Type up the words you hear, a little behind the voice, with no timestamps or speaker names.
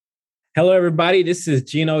Hello, everybody. This is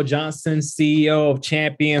Gino Johnson, CEO of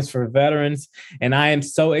Champions for Veterans, and I am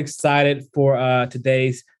so excited for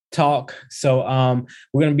today's talk. We're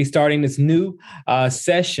going to be starting this new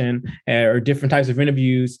session or different types of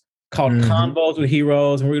interviews called Convos with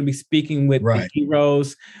Heroes, and we're going to be speaking with the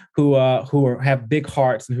heroes who have big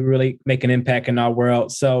hearts and who really make an impact in our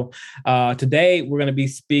world. So today we're going to be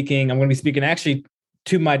speaking. I'm going to be speaking actually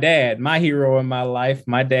to my dad, my hero in my life,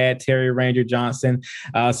 my dad, Terry Ranger Johnson.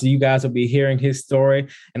 So you guys will be hearing his story,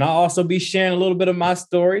 and I'll also be sharing a little bit of my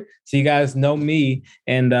story, so you guys know me.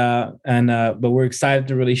 But we're excited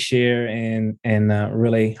to really share and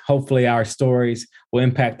really, hopefully, our stories will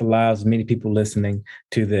impact the lives of many people listening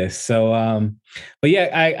to this. So, I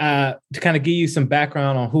to kind of give you some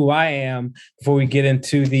background on who I am before we get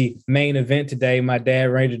into the main event today. My dad,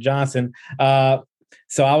 Ranger Johnson.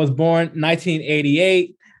 So I was born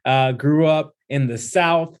 1988, grew up in the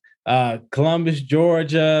South, Columbus,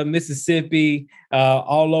 Georgia, Mississippi,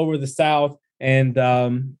 all over the South.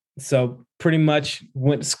 And so pretty much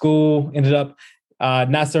went to school, ended up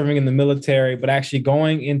not serving in the military, but actually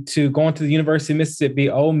going to the University of Mississippi,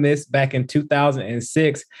 Ole Miss, back in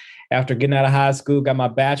 2006. After getting out of high school, got my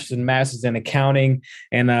bachelor's and master's in accounting.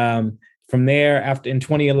 And from there, in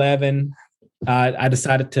 2011, I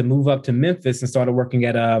decided to move up to Memphis and started working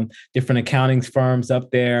at different accounting firms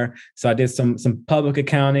up there. So I did some public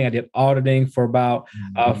accounting. I did auditing for about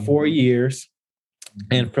 4 years.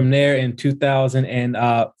 And from there, in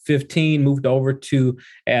 2015, moved over to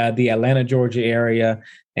the Atlanta, Georgia area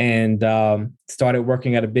and started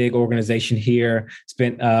working at a big organization here.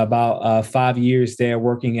 Spent about 5 years there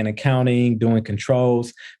working in accounting, doing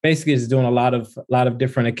controls, basically just doing a lot of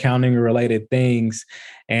different accounting related things.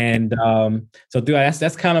 And so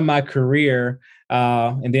that's kind of my career.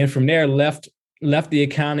 And then from there, left the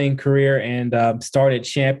accounting career and started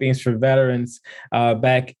Champions for Veterans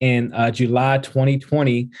back in July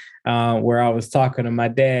 2020, where I was talking to my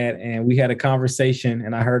dad, and we had a conversation,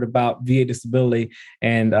 and I heard about VA disability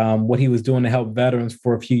and what he was doing to help veterans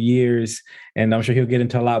for a few years. And I'm sure he'll get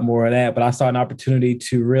into a lot more of that. But I saw an opportunity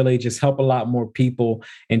to really just help a lot more people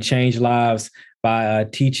and change lives by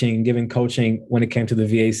teaching, giving coaching when it came to the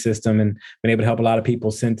VA system, and been able to help a lot of people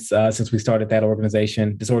since we started this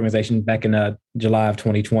organization back in July of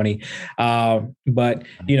 2020. But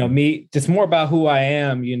me, just more about who I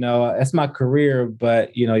am. That's my career,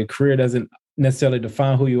 but your career doesn't necessarily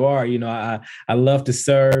define who you are. I love to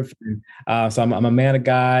serve, so I'm a man of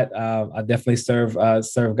God. I definitely serve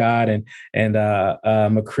God, and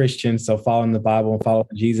I'm a Christian. So following the Bible and following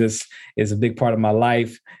Jesus is a big part of my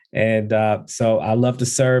life. And so I love to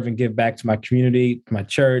serve and give back to my community, my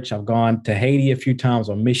church. I've gone to Haiti a few times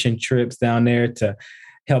on mission trips down there to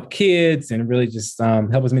help kids and really just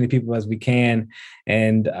help as many people as we can.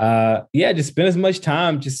 And just spend as much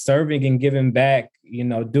time just serving and giving back,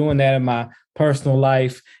 doing that in my personal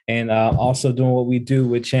life, and also doing what we do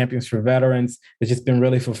with Champions for Veterans. It's just been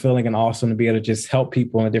really fulfilling and awesome to be able to just help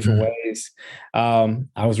people in different ways.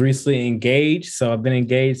 I was recently engaged. So I've been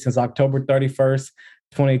engaged since October 31st,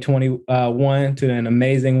 2021 to an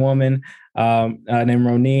amazing woman named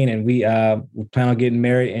Ronine, and we plan on getting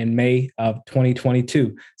married in May of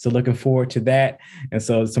 2022. So looking forward to that. And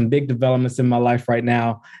so some big developments in my life right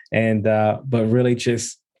now, and but really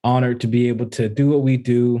just honored to be able to do what we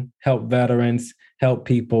do, help veterans, help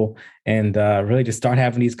people, and really just start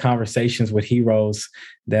having these conversations with heroes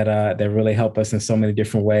that really help us in so many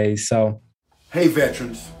different ways. So, hey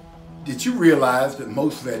veterans, did you realize that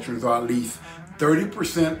most veterans are at least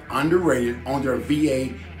 30% underrated on their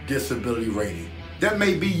VA disability rating? That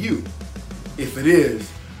may be you. If it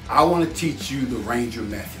is, I want to teach you the Ranger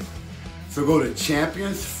method. So go to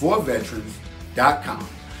championsforveterans.com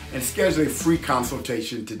and schedule a free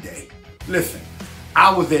consultation today. Listen,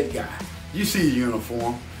 I was that guy. You see the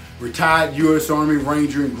uniform, retired U.S. Army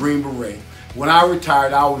Ranger in Green Beret. When I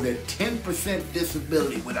retired, I was at 10%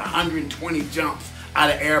 disability with 120 jumps out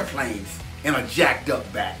of airplanes and a jacked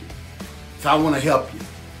up back. So I want to help you.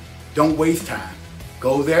 Don't waste time.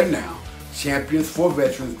 Go there now,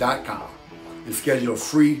 championsforveterans.com, and schedule a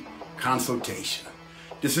free consultation.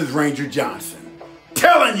 This is Ranger Johnson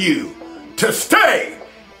telling you to stay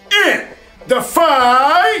in the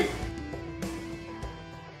fight.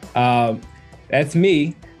 That's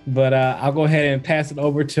me, but I'll go ahead and pass it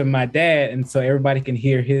over to my dad, and so everybody can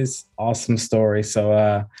hear his awesome story.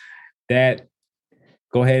 So, Dad,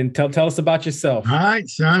 go ahead and tell us about yourself. All right,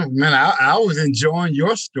 son. Man, I was enjoying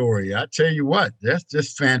your story. I tell you what, that's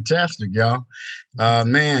just fantastic, y'all.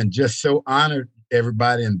 Man, just so honored,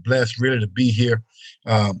 everybody, and blessed really to be here.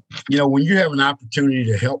 When you have an opportunity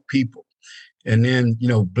to help people and then,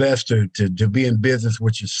 blessed to be in business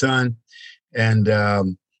with your son. And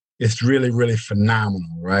it's really, really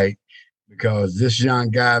phenomenal, right? Because this young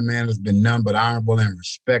guy, man, has been none but honorable and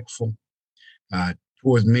respectful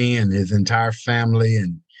towards me and his entire family.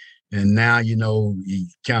 And now,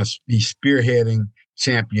 he's spearheading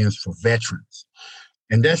champions for veterans.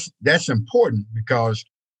 And that's important, because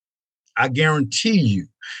I guarantee you,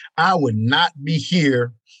 I would not be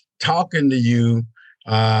here talking to you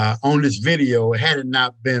on this video had it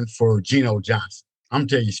not been for Geno Johnson. I'm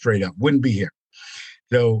telling you straight up, wouldn't be here.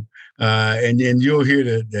 So, and then you'll hear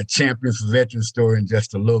the Champions for Veterans story in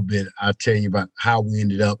just a little bit. I'll tell you about how we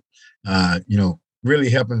ended up, really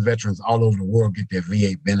helping veterans all over the world get their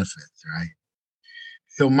VA benefits, right?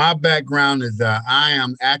 So my background is I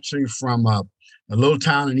am actually from a little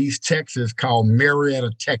town in East Texas called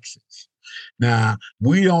Marietta, Texas. Now,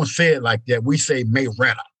 we don't say it like that. We say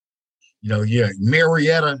Marietta.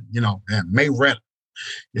 Marietta, Marietta.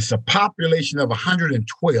 It's a population of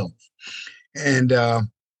 112. And I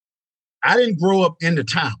didn't grow up in the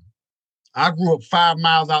town. I grew up 5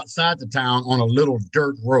 miles outside the town on a little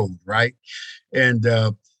dirt road, right? And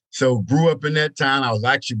so grew up in that town. I was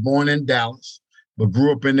actually born in Dallas, but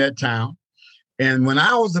grew up in that town. And when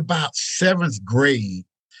I was about 7th grade,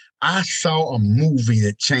 I saw a movie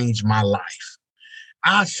that changed my life.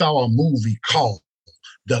 I saw a movie called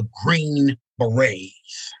The Green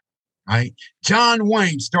Berets, right? John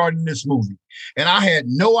Wayne starred in this movie, and I had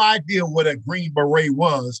no idea what a Green Beret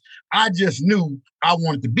was. I just knew I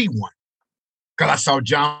wanted to be one because I saw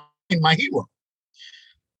John Wayne, my hero.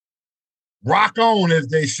 Rock on, as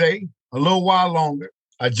they say, a little while longer.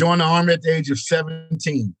 I joined the Army at the age of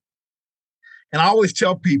 17. And I always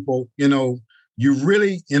tell people, you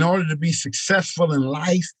really, in order to be successful in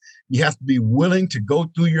life, you have to be willing to go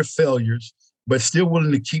through your failures, but still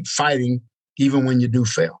willing to keep fighting even when you do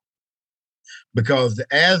fail. Because the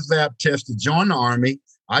ASVAB test to join the Army,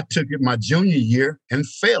 I took it my junior year and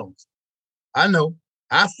failed. I know,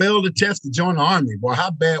 I failed the test to join the Army. Boy,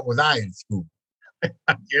 how bad was I in school?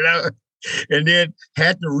 And then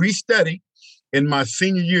had to restudy. In my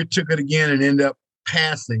senior year, took it again and ended up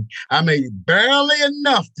passing. I made barely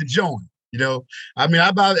enough to join.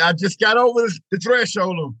 I just got over the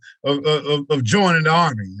threshold of joining the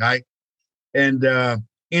Army, right? And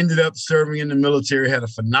ended up serving in the military, had a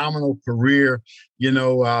phenomenal career.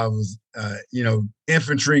 I was,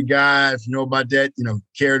 infantry guy, if you know about that,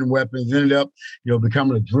 carrying weapons, ended up,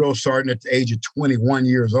 becoming a drill sergeant at the age of 21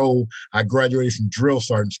 years old. I graduated from drill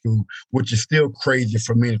sergeant school, which is still crazy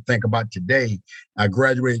for me to think about today. I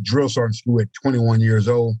graduated drill sergeant school at 21 years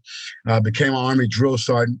old, became an Army drill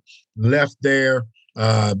sergeant, left there,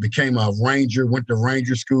 became a Ranger, went to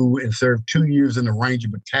Ranger school and served 2 years in the Ranger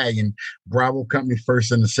Battalion, Bravo Company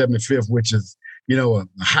 1st and the 75th, which is, a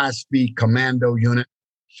high-speed commando unit.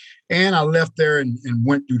 And I left there and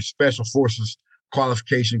went through the Special Forces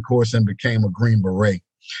qualification course and became a Green Beret.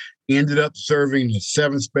 Ended up serving the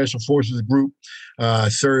 7th Special Forces Group,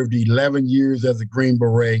 served 11 years as a Green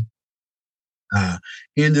Beret.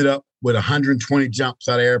 Ended up with 120 jumps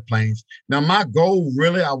out of airplanes. Now, my goal,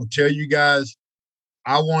 really, I will tell you guys,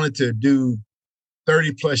 I wanted to do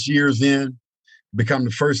 30 plus years in, become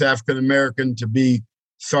the first African-American to be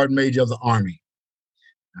Sergeant Major of the Army.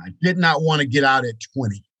 I did not want to get out at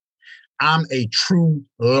 20. I'm a true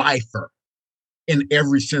lifer in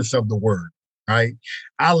every sense of the word, right?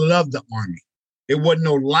 I love the Army. It wasn't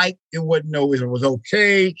no like, it wasn't no, it was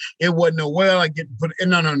okay. It wasn't no, well, I get to put it,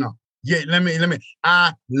 no. Yeah, let me,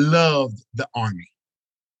 I loved the Army.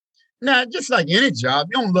 Now, just like any job,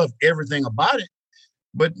 you don't love everything about it.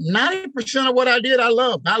 But 90% of what I did, I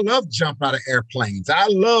loved. I loved jumping out of airplanes. I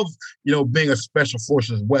love, being a Special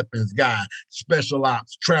Forces weapons guy, special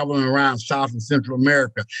ops, traveling around South and Central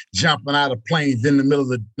America, jumping out of planes in the middle of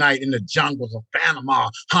the night in the jungles of Panama,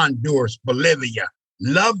 Honduras, Bolivia.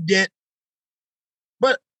 Loved it.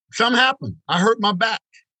 But something happened. I hurt my back.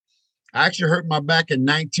 I actually hurt my back in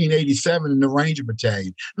 1987 in the Ranger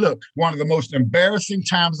Battalion. Look, one of the most embarrassing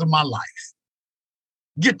times of my life.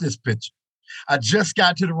 Get this picture. I just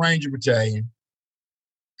got to the Ranger Battalion,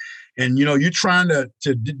 and you're trying to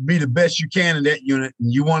be the best you can in that unit,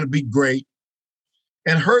 and you want to be great,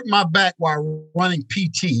 and hurt my back while running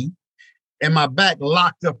PT, and my back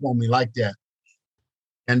locked up on me like that.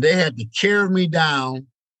 And they had to carry me down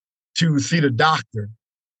to see the doctor,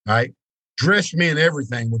 right? Dressed me and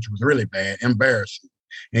everything, which was really bad, embarrassing,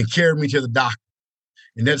 and carried me to the doctor.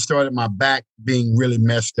 And that started my back being really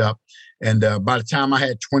messed up. And by the time I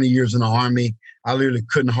had 20 years in the Army, I literally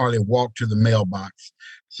couldn't hardly walk to the mailbox.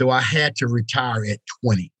 So I had to retire at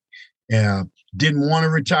 20. Didn't want to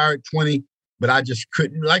retire at 20, but I just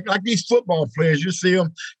couldn't. Like these football players, you see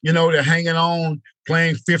them, they're hanging on,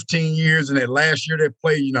 playing 15 years, and that last year they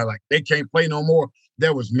play, like they can't play no more.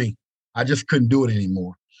 That was me. I just couldn't do it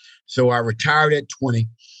anymore. So I retired at 20.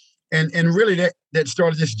 And really that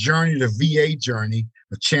started this journey, the VA journey,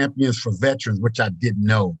 the Champions for Veterans, which I didn't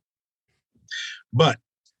know. But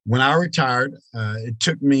when I retired, it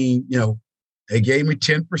took me, they gave me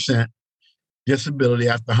 10% disability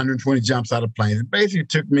after 120 jumps out of planes. It basically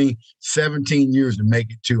took me 17 years to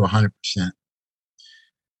make it to 100%.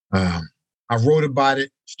 I wrote about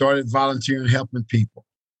it, started volunteering, helping people.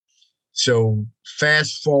 So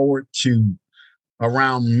fast forward to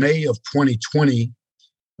around May of 2020,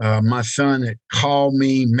 my son had called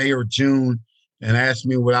me May or June and asked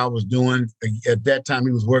me what I was doing. At that time,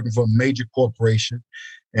 he was working for a major corporation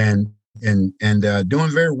and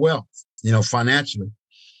doing very well, financially.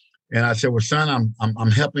 And I said, well, son,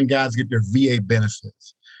 I'm helping guys get their VA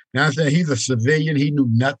benefits. Now I said, he's a civilian. He knew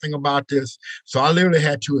nothing about this. So I literally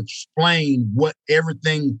had to explain what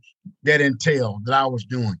everything that entailed that I was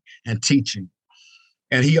doing and teaching.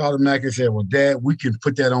 And he automatically said, well, Dad, we can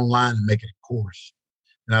put that online and make it a course.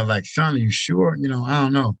 And I was like, son, are you sure? I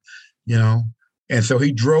don't know, And so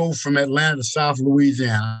he drove from Atlanta to South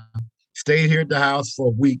Louisiana, stayed here at the house for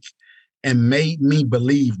a week, and made me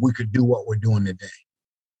believe we could do what we're doing today.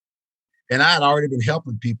 And I had already been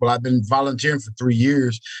helping people. I've been volunteering for 3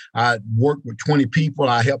 years. I worked with 20 people.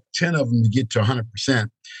 I helped 10 of them to get to 100%.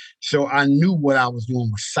 So I knew what I was doing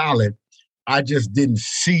was solid. I just didn't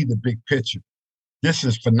see the big picture. This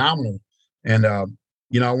is phenomenal. And, I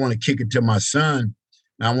want to kick it to my son.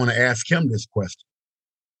 And I want to ask him this question.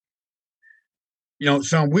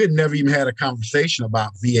 Son, we had never even had a conversation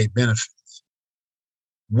about VA benefits.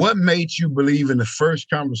 What made you believe in the first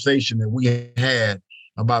conversation that we had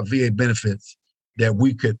about VA benefits that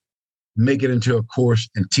we could make it into a course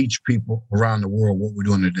and teach people around the world what we're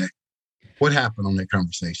doing today? What happened on that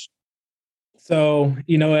conversation? So,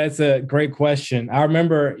 that's a great question. I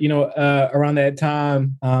remember, around that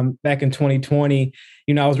time, back in 2020,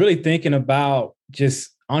 I was really thinking about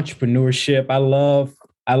just entrepreneurship. I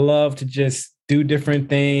love to just do different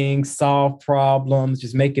things, solve problems,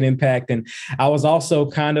 just make an impact. And I was also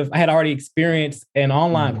I had already experienced an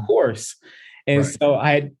online course. And right. So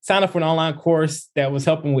I had signed up for an online course that was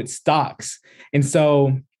helping with stocks. And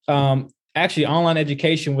so actually online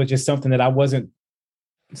education was just something that I wasn't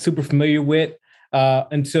super familiar with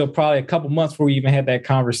until probably a couple months before we even had that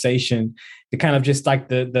conversation. The kind of just like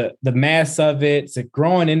the mass of it, it's a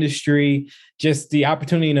growing industry, just the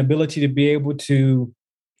opportunity and ability to be able to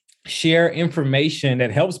share information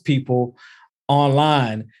that helps people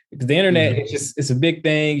online. Because the internet, it's a big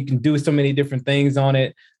thing. You can do so many different things on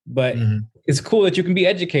it, but it's cool that you can be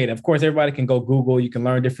educated. Of course, everybody can go Google, you can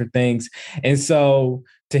learn different things. And so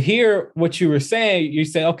to hear what you were saying, you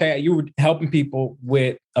said, okay, you were helping people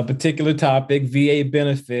with a particular topic, VA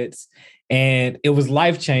benefits, and it was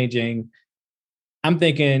life-changing. I'm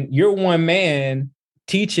thinking you're one man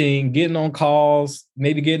teaching, getting on calls,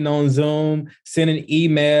 maybe getting on Zoom, sending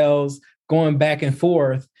emails, going back and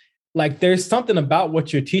forth. Like there's something about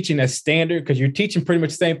what you're teaching that's standard because you're teaching pretty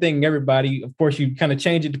much the same thing everybody. Of course, you kind of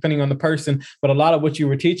change it depending on the person, but a lot of what you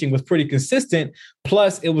were teaching was pretty consistent.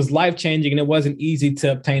 Plus, it was life-changing and it wasn't easy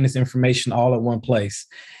to obtain this information all at one place.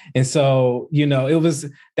 And so,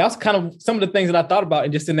 that was kind of some of the things that I thought about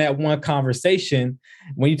and just in that one conversation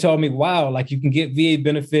when you told me, wow, like you can get VA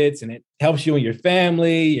benefits and it helps you and your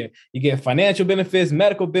family. You get financial benefits,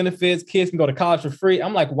 medical benefits, kids can go to college for free.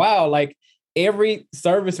 I'm like, wow, like every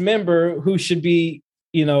service member who should be,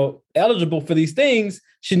 eligible for these things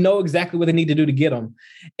should know exactly what they need to do to get them.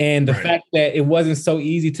 And the fact that it wasn't so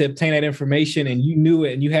easy to obtain that information and you knew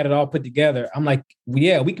it and you had it all put together, I'm like,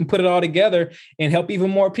 yeah, we can put it all together and help even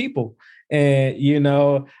more people. And,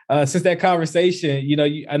 since that conversation,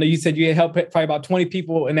 I know you said you had helped probably about 20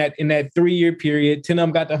 people in that 3-year period, 10 of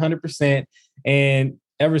them got to 100%. And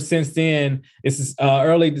ever since then, this is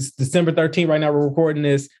early December 13th. Right now, we're recording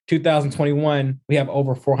this 2021. We have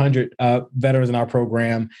over 400 veterans in our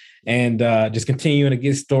program and just continuing to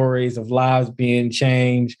get stories of lives being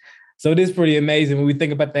changed. So it is pretty amazing when we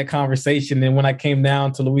think about that conversation. And when I came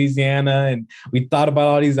down to Louisiana and we thought about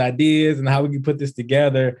all these ideas and how we could put this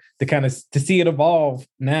together to see it evolve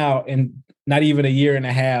now in not even a year and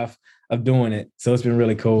a half of doing it. So it's been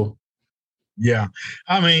really cool. Yeah.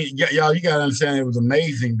 I mean, y'all, you got to understand it was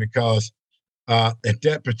amazing because at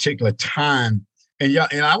that particular time, and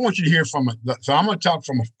I want you to hear so I'm going to talk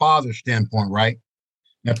from a father's standpoint, right?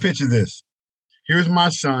 Now picture this. Here's my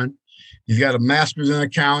son. He's got a master's in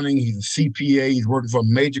accounting. He's a CPA. He's working for a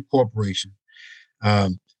major corporation.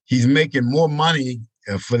 He's making more money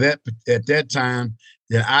for that at that time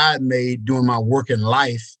that I had made doing my working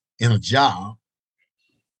life in a job.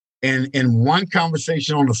 And in one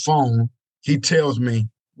conversation on the phone, he tells me,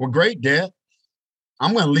 well, great, Dad,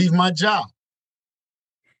 I'm going to leave my job.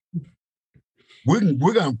 We're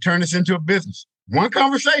going to turn this into a business. One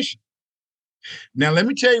conversation. Now, let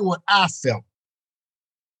me tell you what I felt.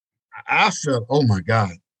 I felt, oh my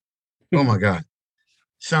God. Oh my God.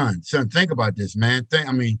 Son, think about this, man.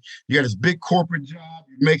 You got this big corporate job,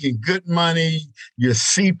 you're making good money, you're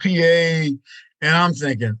CPA, and I'm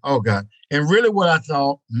thinking, oh God. And really what I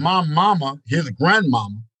thought, my mama, his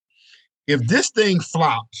grandmama, if this thing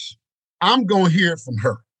flops, I'm going to hear it from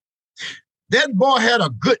her. That boy had a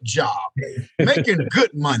good job, making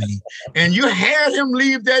good money, and you had him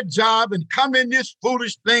leave that job and come in this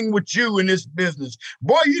foolish thing with you in this business.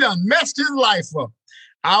 Boy, you done messed his life up.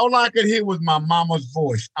 All I could hear was my mama's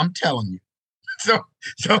voice. I'm telling you. So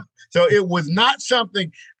it was not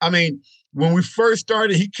something, when we first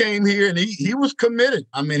started, he came here and he was committed.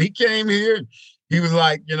 He came here and he was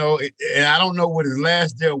like, and I don't know what his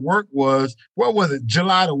last day of work was. What was it?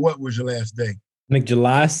 July to what was your last day? I think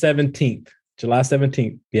July 17th. July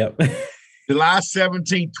 17th. Yep. July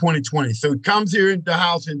 17th, 2020. So he comes here in the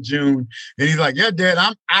house in June and he's like, yeah, Dad,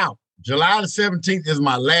 I'm out. July the 17th is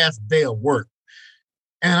my last day of work.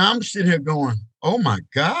 And I'm sitting here going, oh my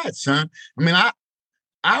God, son.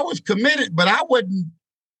 I was committed, but I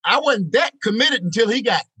wasn't that committed until he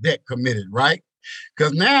got that committed, right?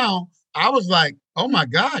 Because now I was like, oh my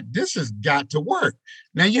God, this has got to work.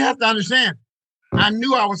 Now you have to understand, I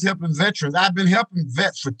knew I was helping veterans. I've been helping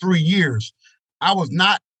vets for 3 years. I was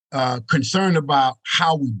not concerned about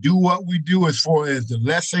how we do what we do as far as the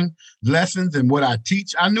lessons and what I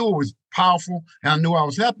teach. I knew it was powerful and I knew I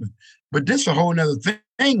was helping. But this is a whole nother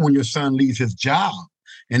thing when your son leaves his job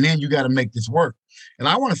and then you got to make this work. And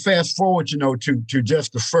I want to fast forward, to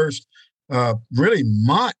just the first really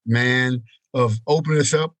month, man, of opening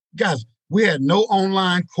this up. Guys, we had no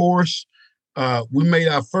online course. We made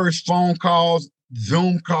our first phone calls,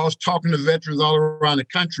 Zoom calls, talking to veterans all around the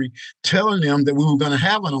country, telling them that we were going to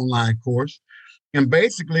have an online course. And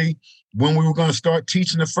basically, when we were going to start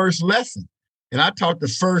teaching the first lesson. And I taught the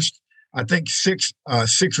first, I think, six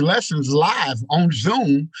lessons live on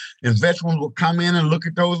Zoom, and veterans would come in and look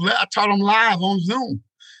at those. I taught them live on Zoom.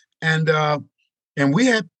 And we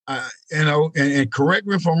had, and correct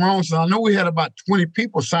me if I'm wrong, so I know we had about 20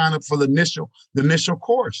 people sign up for the initial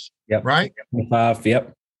course. Yep. Right? 5,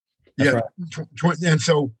 yep. That's right. And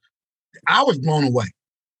so I was blown away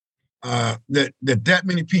that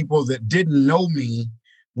many people that didn't know me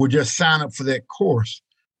would just sign up for that course.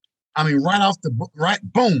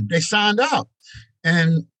 Boom, they signed up.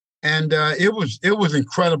 And it was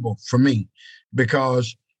incredible for me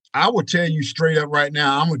because I will tell you straight up right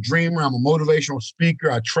now, I'm a dreamer, I'm a motivational speaker,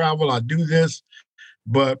 I travel, I do this,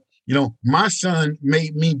 but my son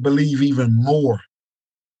made me believe even more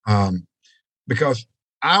because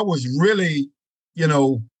I was really,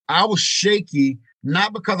 I was shaky,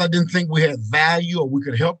 not because I didn't think we had value or we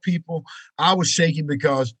could help people. I was shaky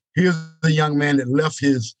because here's a young man that left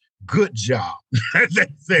his good job, as they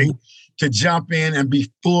say, to jump in and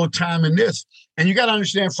be full-time in this. And you got to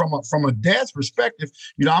understand from a dad's perspective,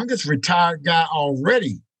 I'm this retired guy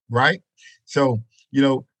already, right? So,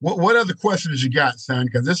 what other questions you got, son?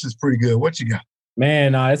 Because this is pretty good. What you got?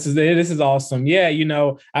 Man, this is awesome. Yeah,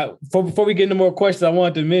 before we get into more questions, I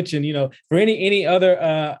wanted to mention, for any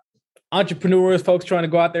other entrepreneurs, folks trying to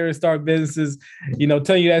go out there and start businesses,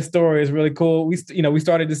 telling you that story is really cool. We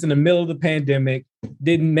started this in the middle of the pandemic,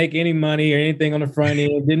 didn't make any money or anything on the front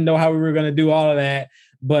end, didn't know how we were going to do all of that,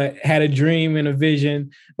 but had a dream and a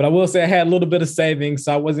vision. But I will say I had a little bit of savings,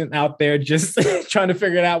 so I wasn't out there just trying to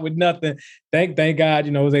figure it out with nothing. Thank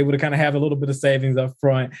God, I was able to kind of have a little bit of savings up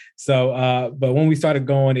front. So, but when we started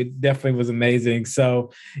going, it definitely was amazing.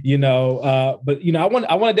 So, I want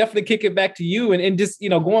to definitely kick it back to you and just,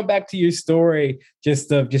 going back to your story,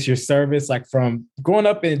 just your service, like from growing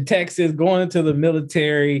up in Texas, going into the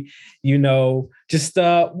military,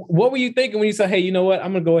 what were you thinking when you said, hey, you know what,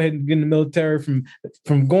 I'm going to go ahead and get in the military from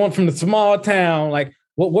going from the small town? Like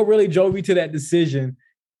what really drove you to that decision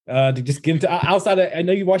to just get into outside of, I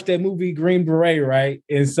know you watched that movie Green Beret, right?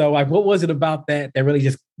 And so like, what was it about that really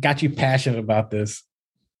just got you passionate about this?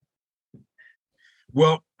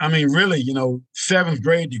 Well, really, 7th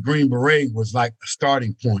grade to Green Beret was like a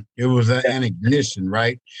starting point. It was an ignition,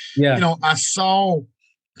 right? Yeah. I saw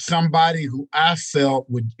somebody who I felt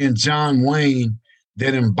in John Wayne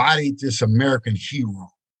that embodied this American hero,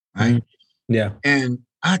 right? Mm-hmm. Yeah. And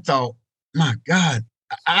I thought, my God,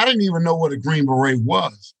 I didn't even know what a Green Beret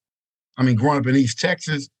was. Growing up in East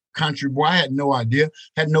Texas, country boy. I had no idea.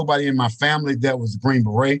 Had nobody in my family that was a Green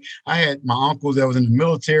Beret. I had my uncle that was in the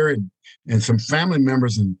military and some family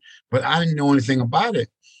members, but I didn't know anything about it.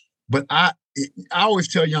 But I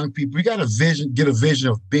always tell young people, you got get a vision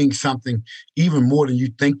of being something even more than you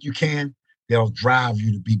think you can, that'll drive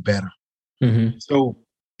you to be better. Mm-hmm. So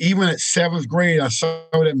even at 7th grade, I saw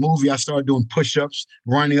that movie. I started doing push-ups,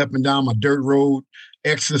 running up and down my dirt road,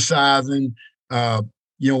 exercising,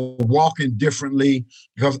 walking differently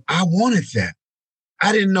because I wanted that.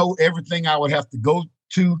 I didn't know everything I would have to go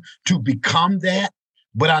to become that,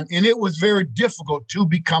 and it was very difficult to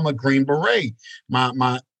become a Green Beret.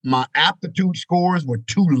 My aptitude scores were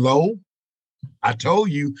too low. I told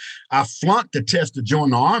you I flunked the test to join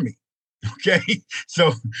the Army. Okay,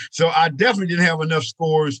 so I definitely didn't have enough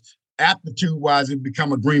scores aptitude-wise to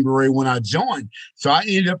become a Green Beret when I joined. So I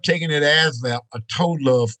ended up taking it ASVAB a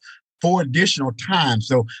total of 4 additional times.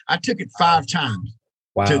 So I took it 5 times.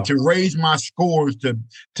 Wow. To raise my scores to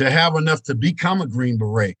have enough to become a Green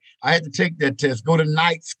Beret. I had to take that test, go to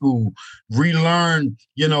night school, relearn,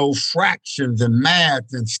 fractions and math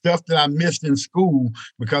and stuff that I missed in school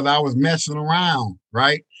because I was messing around,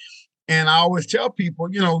 right? And I always tell people,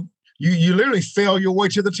 you literally fail your way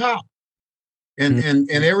to the top. And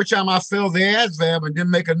every time I failed the ASVAB and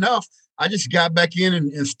didn't make enough, I just got back in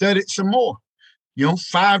and studied some more,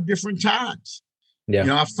 5 different times.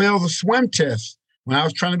 Yeah. I failed the swim test when I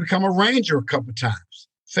was trying to become a ranger a couple of times.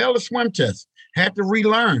 Failed the swim test, had to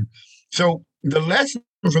relearn. So the lesson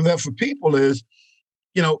for people is,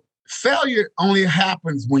 failure only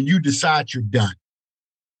happens when you decide you're done.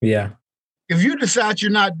 Yeah. If you decide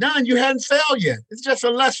you're not done, you hadn't failed yet. It's just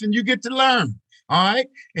a lesson you get to learn. All right.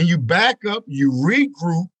 And you back up, you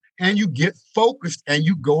regroup, and you get focused and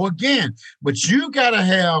you go again. But you got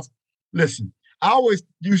to listen, I always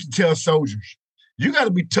used to tell soldiers, you got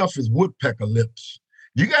to be tough as woodpecker lips.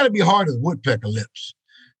 You got to be hard as woodpecker lips.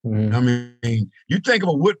 Mm-hmm. I mean, you think of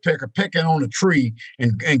a woodpecker pecking on a tree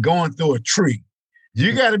and going through a tree.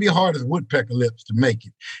 You got to be hard as woodpecker lips to make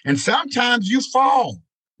it. And sometimes you fall.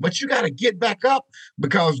 But you got to get back up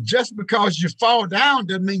because just because you fall down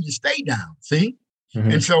doesn't mean you stay down, see?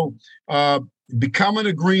 Mm-hmm. And so becoming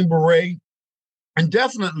a Green Beret and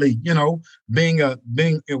definitely, being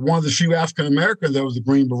one of the few African-Americans that was a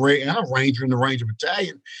Green Beret and a Ranger in the Ranger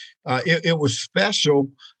Battalion, it was special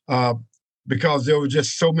because there were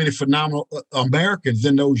just so many phenomenal Americans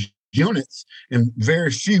in those units and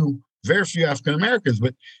very few African-Americans.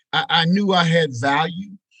 But I knew I had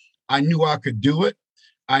value. I knew I could do it.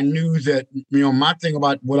 I knew that, my thing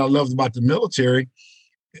about what I loved about the military,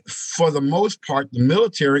 for the most part, the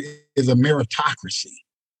military is a meritocracy.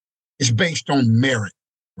 It's based on merit,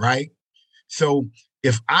 right? So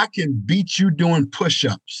if I can beat you doing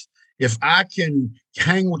push-ups, if I can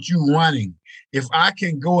hang with you running, if I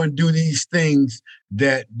can go and do these things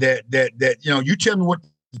that you tell me what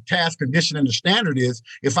the task, condition, and the standard is,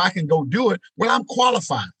 if I can go do it, well, I'm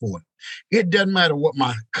qualified for it. It doesn't matter what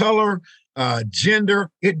my color, gender,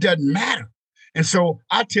 it doesn't matter. And so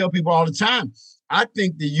I tell people all the time, I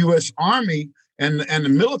think the U.S. Army and the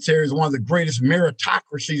military is one of the greatest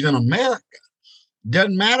meritocracies in America.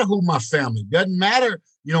 Doesn't matter who my family, doesn't matter,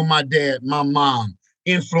 my dad, my mom,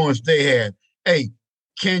 influence they had. Hey,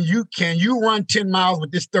 can you run 10 miles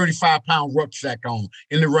with this 35-pound rucksack on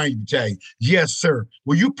in the Ranger Battalion? Yes, sir.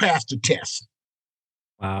 Will you pass the test?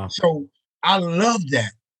 Wow. So I love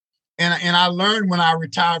that. And I learned when I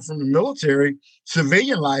retired from the military,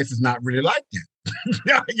 civilian life is not really like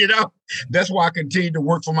that. That's why I continued to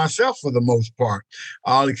work for myself for the most part,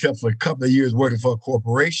 all except for a couple of years working for a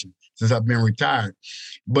corporation since I've been retired.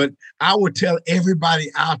 But I would tell everybody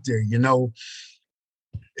out there,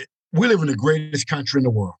 we live in the greatest country in the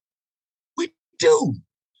world. We do.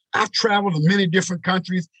 I've traveled to many different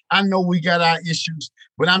countries. I know we got our issues,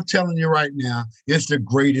 but I'm telling you right now, it's the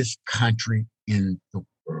greatest country in the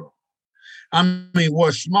world. I mean, what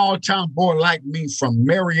a small town boy like me from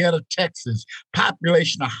Marietta, Texas,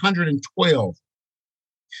 population 112,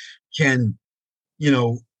 can,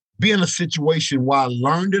 be in a situation where I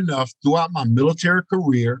learned enough throughout my military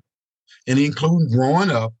career, and including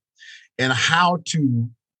growing up, and how to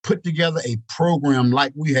put together a program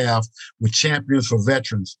like we have with Champions for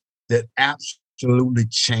Veterans that absolutely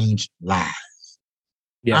changed lives.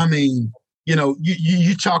 Yeah. I mean,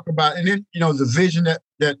 you talk about, and then, the vision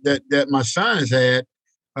that my son has had,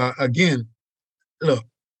 again, look,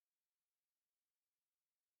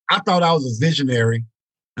 I thought I was a visionary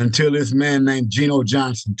until this man named Geno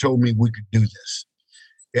Johnson told me we could do this.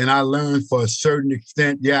 And I learned for a certain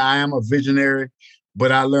extent, yeah, I am a visionary,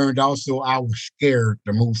 but I learned also I was scared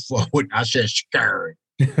to move forward. I said scared.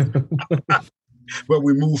 but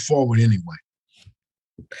we move forward anyway.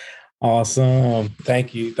 Awesome.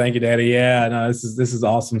 Thank you, Daddy. Yeah, no, this is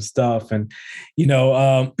awesome stuff. And with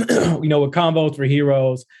Convos for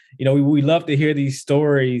Heroes, we love to hear these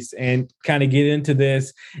stories and kind of get into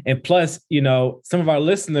this. And plus, some of our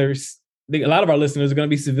listeners, a lot of our listeners are going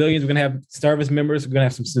to be civilians. We're going to have service members. We're going to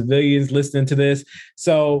have some civilians listening to this.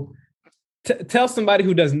 So tell somebody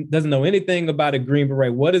who doesn't know anything about a Green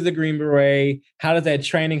Beret. What is a Green Beret? How does that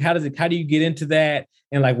training? How do you get into that?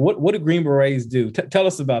 And like, what do Green Berets do? Tell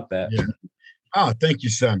us about that. Yeah. Oh, thank you,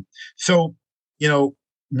 son. So,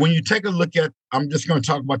 when you take a look at, I'm just going to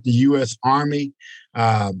talk about the U.S. Army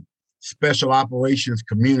Special Operations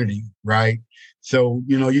community, right? So,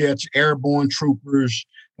 you have your airborne troopers.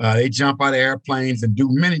 They jump out of airplanes and do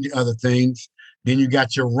many other things. Then you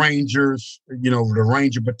got your Rangers, the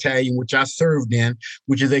Ranger Battalion, which I served in,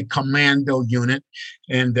 which is a commando unit,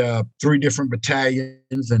 and 3 different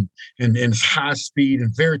battalions, and it's high speed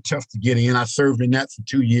and very tough to get in. I served in that for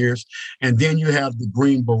 2 years. And then you have the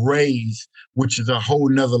Green Berets, which is a whole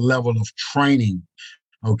nother level of training.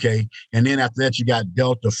 Okay. And then after that, you got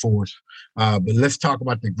Delta Force. But let's talk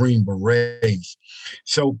about the Green Berets.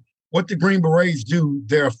 So what the Green Berets do,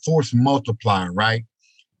 they're a force multiplier, right?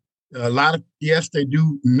 Yes, they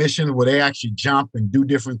do missions where they actually jump and do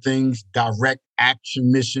different things, direct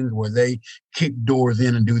action missions where they kick doors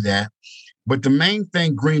in and do that. But the main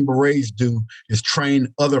thing Green Berets do is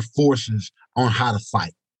train other forces on how to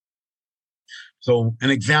fight. So an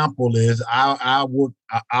example is I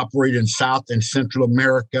operate in South and Central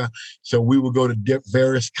America. So we would go to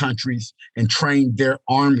various countries and train their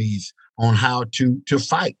armies on how to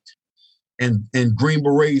fight. And Green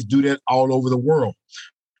Berets do that all over the world.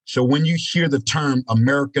 So when you hear the term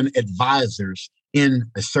American advisors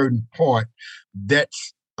in a certain part,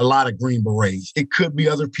 that's a lot of Green Berets. It could be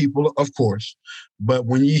other people, of course, but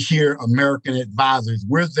when you hear American advisors,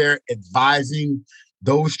 we're there advising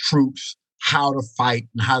those troops how to fight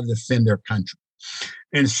and how to defend their country.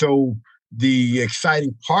 And so the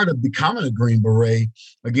exciting part of becoming a Green Beret,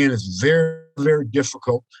 again, is very, very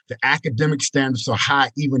difficult. The academic standards are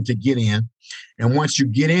high even to get in. And once you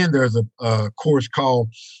get in, there's a course called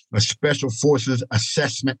a Special Forces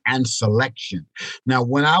Assessment and Selection. Now,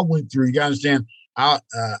 when I went through, you gotta understand, I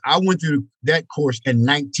went through that course in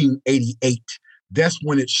 1988. That's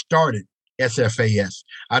when it started, SFAS.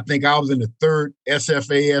 I think I was in the 3rd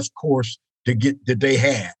SFAS course that they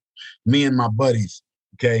had, me and my buddies.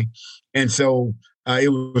 Okay. And so it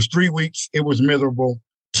was 3 weeks. It was miserable.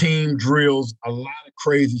 Team drills, a lot of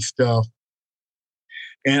crazy stuff.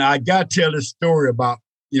 And I got to tell this story about,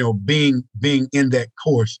 being in that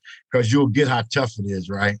course, because you'll get how tough it is,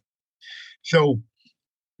 right? So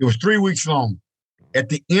it was 3 weeks long. At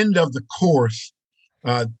the end of the course,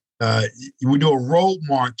 we do a road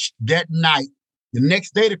march that night. The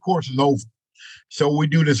next day, the course is over. So we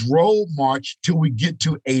do this road march till we get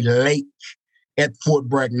to a lake at Fort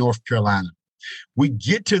Bragg, North Carolina. We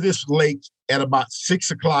get to this lake at about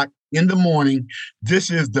 6 o'clock in the morning. This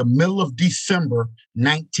is the middle of December,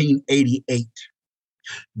 1988.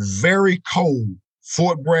 Very cold.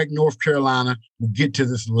 Fort Bragg, North Carolina. We get to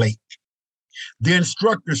this lake. The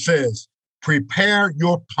instructor says, prepare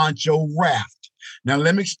your poncho raft. Now,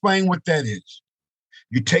 let me explain what that is.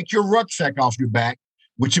 You take your rucksack off your back,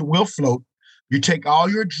 which it will float. You take all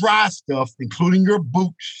your dry stuff, including your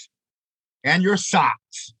boots and your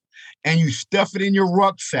socks, and you stuff it in your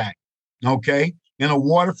rucksack, okay? In a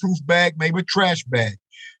waterproof bag, maybe a trash bag.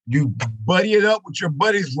 You buddy it up with your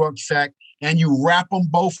buddy's rucksack, and you wrap them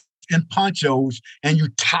both in ponchos, and you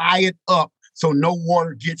tie it up so no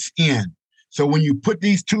water gets in. So when you put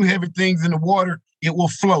these 2 heavy things in the water, it will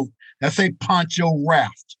float. That's a poncho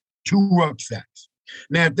raft, 2 rucksacks.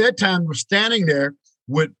 Now, at that time, we're standing there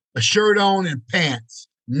with a shirt on and pants,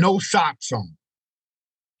 no socks on.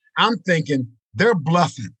 I'm thinking they're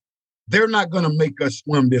bluffing. They're not going to make us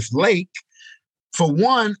swim this lake. For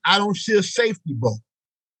one, I don't see a safety boat.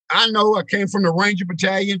 I know I came from the Ranger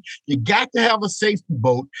Battalion. You got to have a safety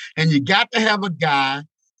boat, and you got to have a guy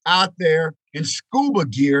out there in scuba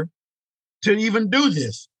gear to even do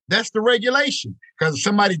this. That's the regulation. Because if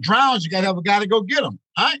somebody drowns, you got to have a guy to go get them.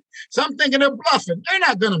 All right? So I'm thinking they're bluffing. They're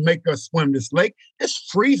not going to make us swim this lake. It's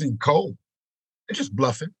freezing cold. They're just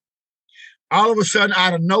bluffing. All of a sudden,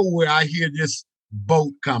 out of nowhere, I hear this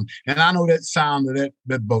boat come. And I know that sound of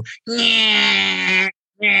that boat. And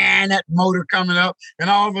that motor coming up. And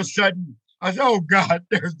all of a sudden, I said, oh, God,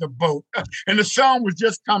 there's the boat. And the sun was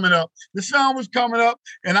just coming up. The sun was coming up,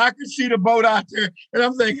 and I could see the boat out there. And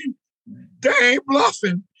I'm thinking, they ain't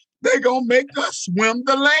bluffing. They're going to make us swim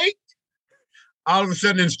the lake. All of a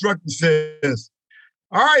sudden, the instructor says,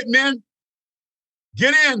 all right, men,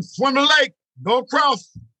 get in, swim the lake, go across.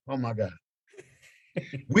 Oh my God.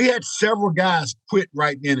 We had several guys quit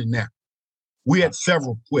right then and there. We had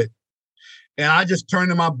several quit. And I just turned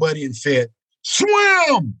to my buddy and said,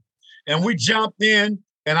 swim. And we jumped in,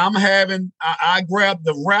 and I grabbed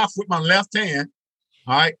the raft with my left hand,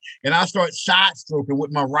 all right? And I started side stroking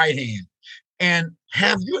with my right hand. And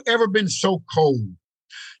have you ever been so cold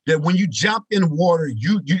that when you jump in water,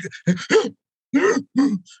 you know what I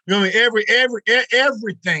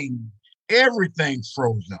mean? Everything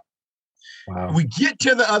froze up. Wow. We get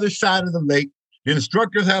to the other side of the lake. The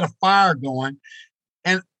instructors had a fire going,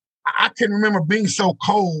 and I can remember being so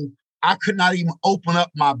cold, I could not even open up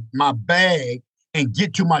my bag and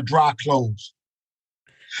get to my dry clothes.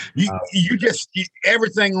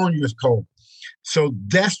 Everything on you is cold. So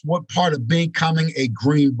that's what part of becoming a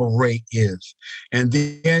Green Beret is. And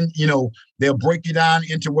then, they'll break you down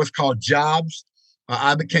into what's called jobs.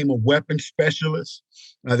 I became a weapons specialist.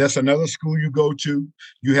 That's another school you go to.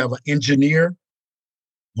 You have an engineer,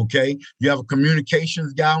 okay? You have a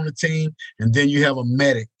communications guy on the team, and then you have a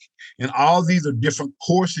medic. And all these are different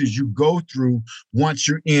courses you go through once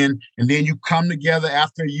you're in, and then you come together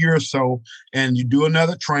after a year or so, and you do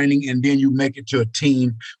another training, and then you make it to a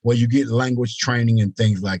team where you get language training and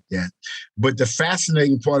things like that. But the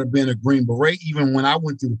fascinating part of being a Green Beret, even when I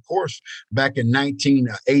went through the course back in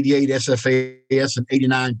 1988 SFAS and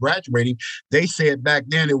 89 graduating, they said back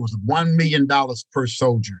then it was $1 million per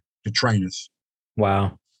soldier to train us.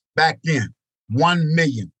 Wow. Back then, 1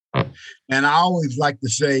 million. And I always like to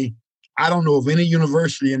say, I don't know of any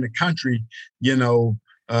university in the country,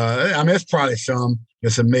 there's probably some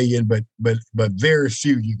that's $1 million, but very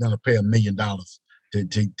few you're going to pay $1 million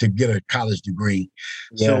to get a college degree.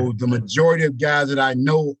 Yeah. So the majority of guys that I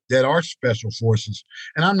know that are special forces,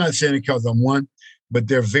 and I'm not saying it because I'm one, but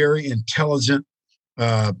they're very intelligent.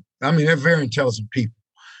 They're very intelligent people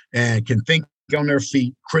and can think on their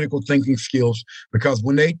feet, critical thinking skills, because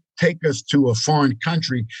when they take us to a foreign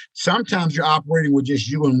country, sometimes you're operating with just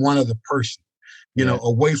you and one other person,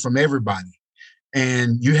 away from everybody.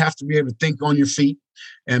 And you have to be able to think on your feet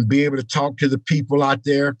and be able to talk to the people out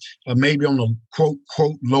there, maybe on the quote,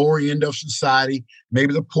 lower end of society,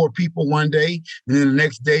 maybe the poor people one day. And then the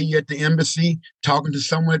next day you're at the embassy talking to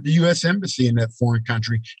someone at the U.S. Embassy in that foreign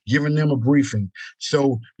country, giving them a briefing.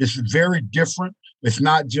 So it's very different. It's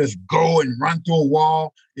not just go and run through a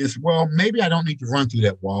wall. It's, maybe I don't need to run through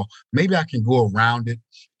that wall. Maybe I can go around it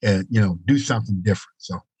and, do something different.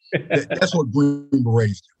 So that's what Green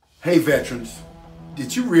Berets do. Hey, veterans,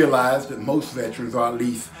 did you realize that most veterans are at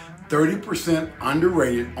least 30%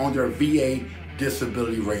 underrated on their VA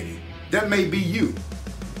disability rating? That may be you.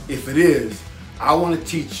 If it is, I want to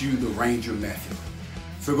teach you the Ranger method.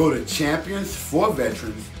 So go to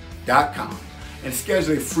championsforveterans.com and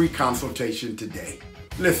schedule a free consultation today.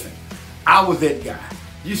 Listen, I was that guy.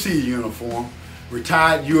 You see the uniform,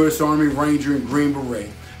 retired U.S. Army Ranger in Green Beret.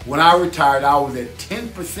 When I retired, I was at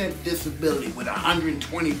 10% disability with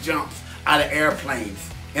 120 jumps out of airplanes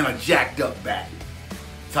and a jacked up back.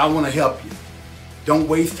 So I want to help you. Don't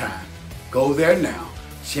waste time. Go there now,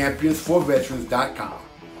 championsforveterans.com,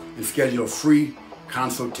 and schedule a free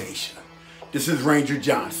consultation. This is Ranger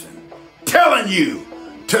Johnson telling you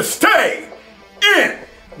to stay in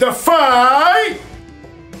the fight.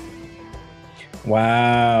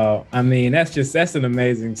 Wow. That's an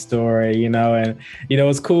amazing story, and,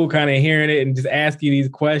 it's cool kind of hearing it and just asking you these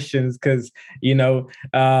questions because,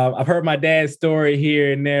 I've heard my dad's story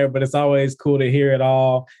here and there, but it's always cool to hear it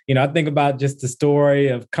all. I think about just the story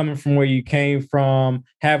of coming from where you came from,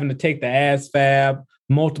 having to take the ASVAB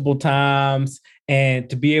multiple times and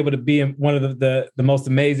to be able to be in one of the most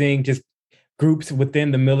amazing just groups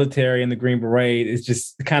within the military and the Green Beret. Is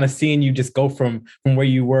just kind of seeing you just go from where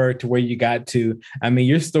you were to where you got to.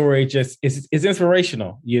 Your story just is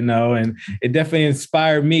inspirational, and it definitely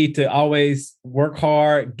inspired me to always work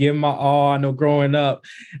hard, give my all. I know growing up,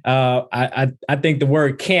 I think the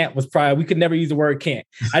word can't was probably, we could never use the word can't.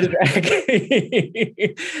 Because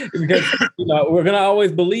we're gonna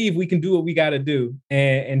always believe we can do what we got to do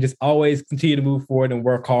and just always continue to move forward and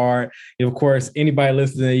work hard. Of course, anybody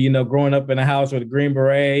listening, growing up in a house with a Green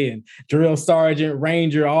Beret and drill sergeant,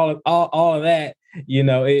 ranger, all of that,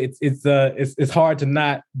 it's hard to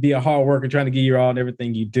not be a hard worker trying to give your all in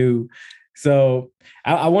everything you do. So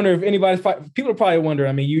I wonder if people are probably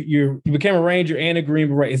wondering, you became a ranger and a Green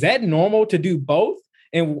Beret. Is that normal to do both?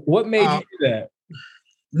 And what made you do that?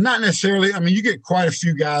 Not necessarily. You get quite a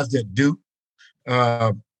few guys that do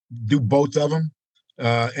both of them.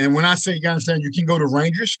 And when I say, you understand, you can go to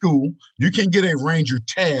Ranger school, you can get a Ranger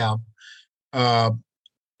tab.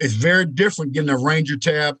 it's very different getting a Ranger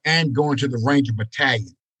tab and going to the Ranger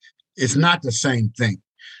battalion. It's not the same thing.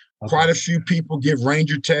 Okay. Quite a few people get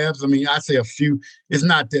Ranger tabs. I mean, I say a few. It's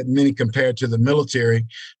not that many compared to the military,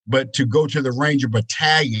 but to go to the Ranger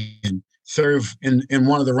battalion, serve in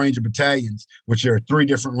one of the Ranger battalions, which there are 3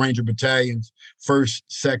 different Ranger battalions, 1st,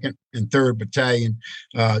 2nd, and 3rd battalion,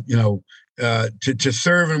 to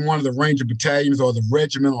serve in one of the Ranger battalions or the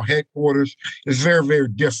regimental headquarters is very, very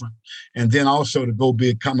different. And then also to go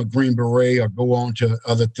become a Green Beret or go on to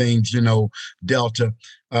other things, Delta,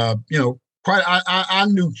 I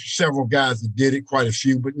knew several guys that did it, quite a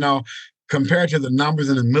few, but no, compared to the numbers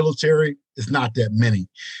in the military, it's not that many.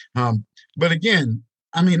 But again,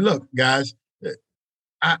 I mean, look, guys,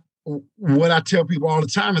 what I tell people all the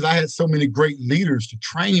time is I had so many great leaders to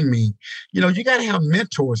train me. You got to have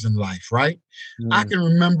mentors in life, right? I can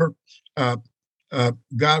remember,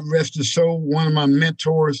 God rest his soul, one of my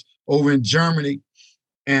mentors over in Germany.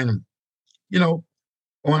 And,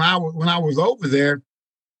 when I was over there,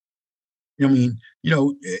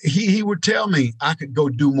 he would tell me I could go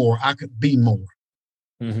do more. I could be more.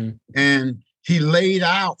 Mm-hmm. And he laid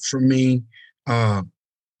out for me, when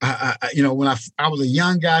I was a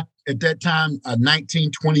young guy at that time,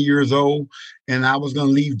 19, 20 years old, and I was going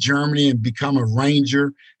to leave Germany and become a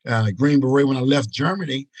Ranger, a Green Beret when I left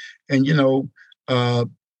Germany. And,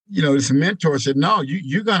 this mentor said, no,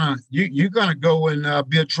 you're gonna go and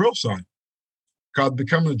be a drill sergeant. Because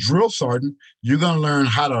becoming a drill sergeant, you're going to learn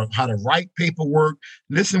how to write paperwork.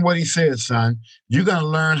 Listen to what he says, son. You're going to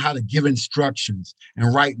learn how to give instructions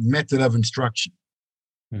and write method of instruction.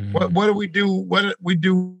 Mm-hmm. What do we do? What we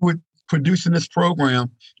do with producing this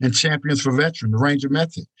program in Champions for Veterans, the Ranger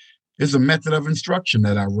Method? It's a method of instruction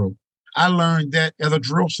that I wrote. I learned that as a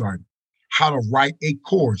drill sergeant, how to write a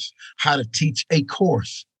course, how to teach a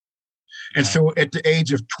course. And so at the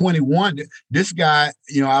age of 21, this guy,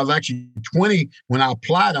 I was actually 20 when I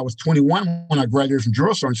applied. I was 21 when I graduated from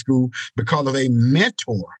drill sergeant school because of a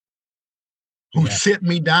mentor who sit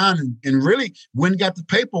me down and really went and got the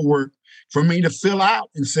paperwork for me to fill out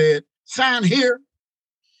and said, sign here.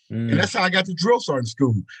 And that's how I got to drill sergeant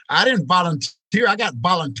school. I didn't volunteer. I got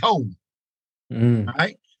voluntold.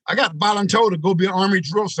 Right? I got voluntold to go be an Army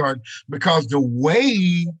drill sergeant because the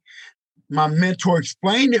way my mentor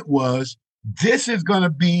explained it was, this is going to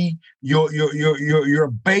be your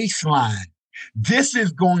baseline. This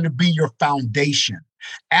is going to be your foundation.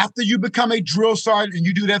 After you become a drill sergeant and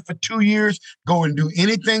you do that for 2 years, go and do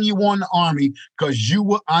anything you want in the Army because you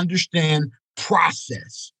will understand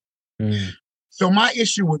process. So my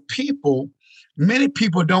issue with people, many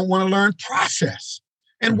people don't want to learn process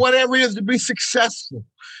and whatever it is to be successful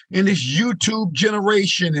in this YouTube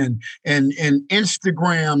generation and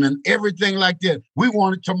Instagram and everything like that. We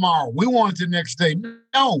want it tomorrow. We want it the next day.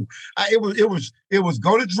 No, it was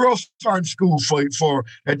go to drill sergeant school for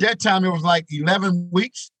at that time, it was like 11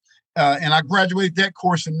 weeks. And I graduated that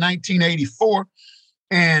course in 1984.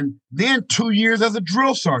 And then 2 years as a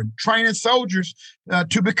drill sergeant, training soldiers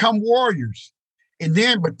to become warriors.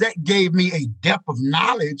 But that gave me a depth of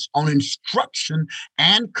knowledge on instruction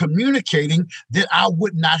and communicating that I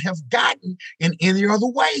would not have gotten in any other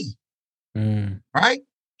way. Right?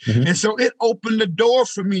 Mm-hmm. And so it opened the door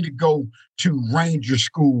for me to go to Ranger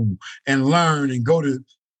school and learn and go to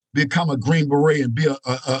become a Green Beret and be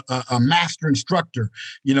a master instructor,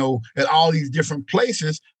 at all these different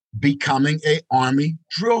places, becoming an Army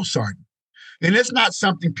drill sergeant. And it's not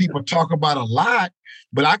something people talk about a lot,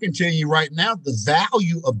 but I can tell you right now, the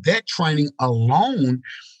value of that training alone,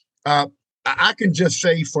 I can just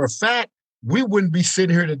say for a fact, we wouldn't be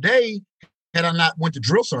sitting here today had I not went to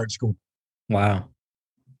drill sergeant school. Wow.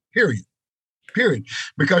 Period.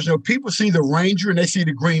 Because, people see the Ranger and they see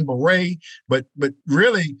the Green Beret, but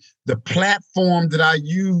really the platform that I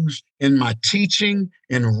use in my teaching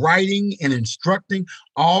and writing and instructing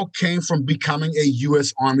all came from becoming a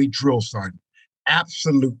U.S. Army drill sergeant.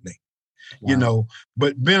 Absolutely. Wow.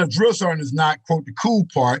 But being a drill sergeant is not, quote, the cool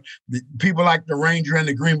part. People like the Ranger and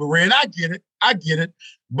the Green Beret, and I get it.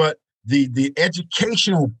 But the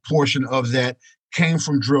educational portion of that came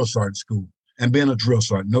from drill sergeant school and being a drill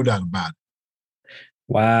sergeant, no doubt about it.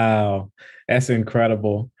 Wow. That's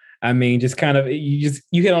incredible. I mean, just kind of, you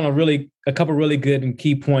hit on a couple really good and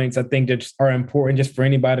key points, I think, that are important just for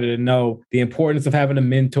anybody to know the importance of having a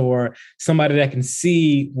mentor, somebody that can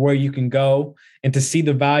see where you can go and to see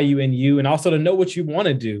the value in you and also to know what you want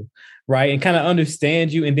to do, right? And kind of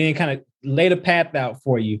understand you and then kind of lay the path out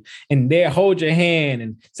for you and there hold your hand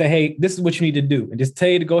and say, hey, this is what you need to do and just tell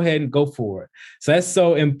you to go ahead and go for it. So that's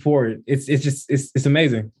so important. It's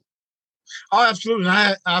amazing. Oh, absolutely.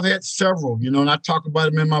 I've had several, and I talk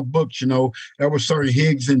about them in my books. Edward Sergeant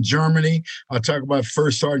Higgs in Germany. I talk about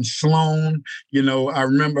First Sergeant Sloan. I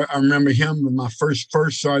remember him with my first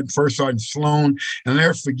Sergeant Sloan. And I'll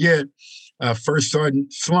never forget, First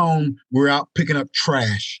Sergeant Sloan, we were out picking up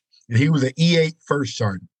trash. And he was an E8 First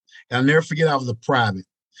Sergeant. And I'll never forget, I was a private.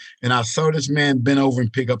 And I saw this man bend over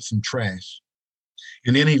and pick up some trash.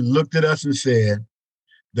 And then he looked at us and said,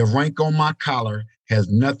 "The rank on my collar has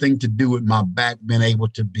nothing to do with my back being able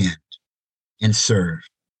to bend and serve."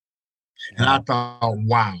 And I thought,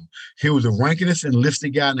 wow, he was the rankingest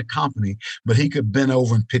enlisted guy in the company, but he could bend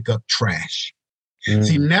over and pick up trash. Mm-hmm.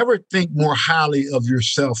 See, never think more highly of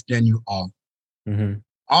yourself than you ought. Mm-hmm.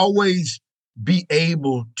 Always be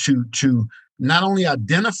able to not only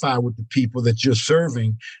identify with the people that you're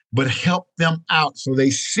serving, but help them out so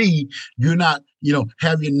they see you're not,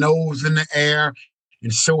 have your nose in the air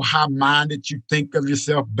and so high-minded you think of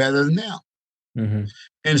yourself better than them. Mm-hmm.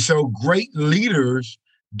 And so great leaders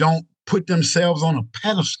don't put themselves on a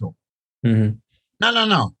pedestal. Mm-hmm.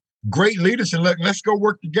 No. Great leaders say, "Look, let's go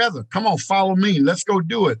work together. Come on, follow me. Let's go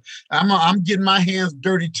do it. I'm getting my hands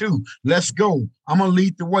dirty too. Let's go. I'm going to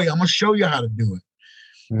lead the way. I'm going to show you how to do it."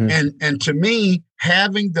 Mm-hmm. And to me,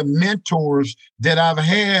 having the mentors that I've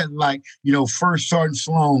had, like, First Sergeant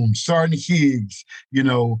Sloan, Sergeant Higgs,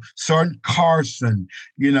 Sergeant Carson,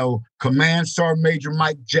 Command Sergeant Major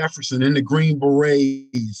Mike Jefferson in the Green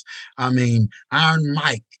Berets, Iron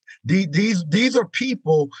Mike. These are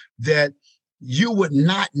people that you would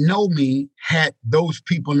not know me had those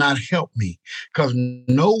people not helped me, because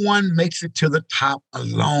no one makes it to the top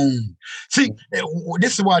alone. See,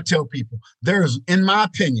 this is why I tell people, in my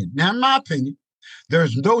opinion,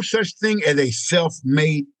 there's no such thing as a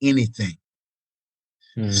self-made anything.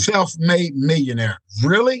 Self-made millionaire.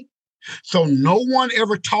 Really? So no one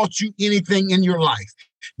ever taught you anything in your life.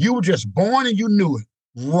 You were just born and you knew it.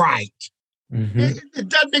 Right. Mm-hmm. It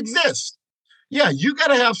doesn't exist. Yeah, you got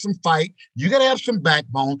to have some fight. You got to have some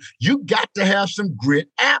backbone. You got to have some grit.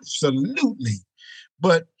 Absolutely.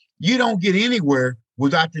 But you don't get anywhere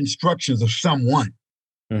without the instructions of someone.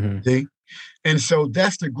 Mm-hmm. See? And so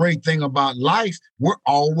that's the great thing about life. We're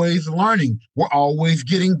always learning. We're always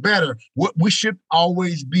getting better. We should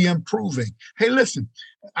always be improving. Hey, listen,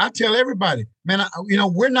 I tell everybody, man,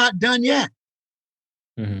 we're not done yet.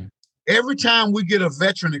 Mm-hmm. Every time we get a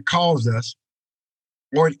veteran that calls us,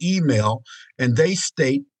 or an email, and they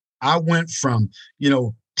state, "I went from,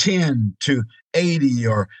 10 to 80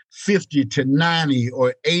 or 50 to 90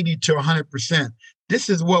 or 80 to 100%. This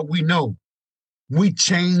is what we know. We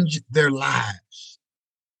changed their lives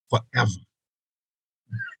forever."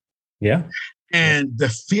 Yeah. And the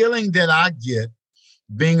feeling that I get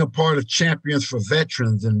being a part of Champions for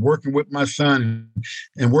Veterans and working with my son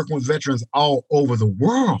and working with veterans all over the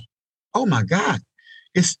world, oh my God.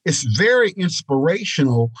 It's very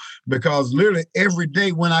inspirational, because literally every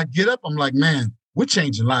day when I get up, I'm like, man, we're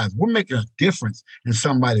changing lives. We're making a difference in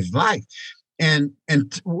somebody's life. And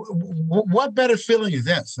what better feeling is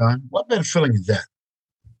that, son? What better feeling is that?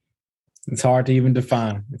 It's hard to even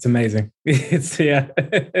define. It's amazing. It's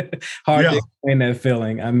hard to explain that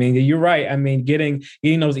feeling. You're right. Getting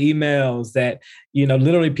those emails that,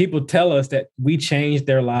 literally people tell us that we changed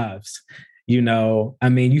their lives.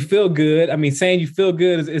 You feel good. Saying you feel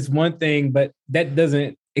good is one thing, but that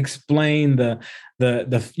doesn't explain the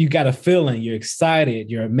you got a feeling, you're excited,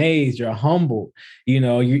 you're amazed, you're humbled.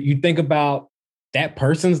 You think about that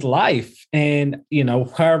person's life, and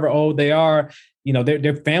however old they are,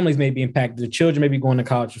 their families may be impacted, their children may be going to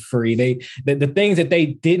college for free. The things that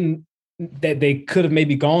they could have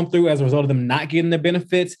maybe gone through as a result of them not getting the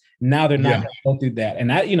benefits, now they're not going to go through that.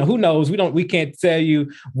 And who knows? We can't tell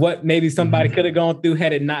you what maybe somebody could have gone through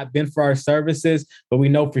had it not been for our services, but we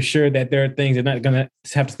know for sure that there are things they're not going to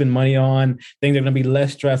have to spend money on, things that are going to be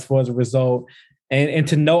less stressful as a result. And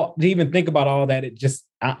to even think about all that, it just,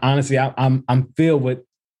 honestly, I'm filled with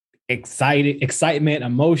excitement,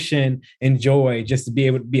 emotion, and joy just to be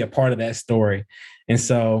able to be a part of that story. And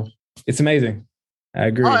so it's amazing. I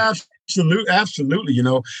agree. Oh, absolutely.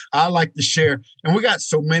 I like to share, and we got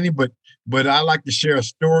so many, but I like to share a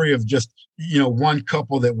story of just, one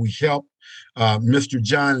couple that we helped, Mr.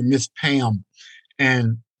 John and Miss Pam.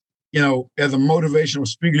 And, as a motivational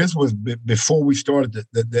speaker, this was before we started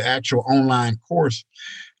the actual online course.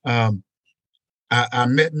 I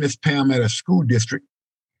met Miss Pam at a school district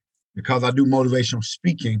because I do motivational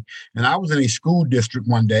speaking. And I was in a school district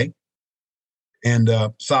one day, in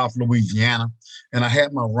South Louisiana. And I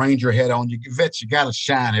had my Ranger hat on. You got to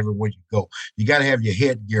shine everywhere you go. You got to have your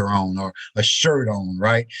headgear on or a shirt on,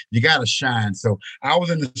 right? You got to shine. So I was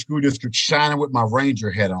in the school district shining with my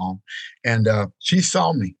Ranger hat on. And she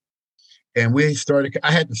saw me. And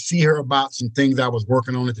I had to see her about some things I was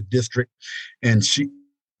working on at the district. And she,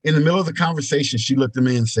 in the middle of the conversation, she looked at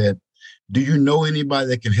me and said, "Do you know anybody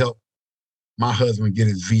that can help my husband get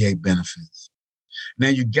his VA benefits?" Now,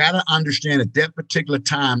 you got to understand at that particular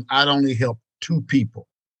time, I'd only helped 2 people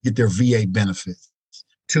get their VA benefits,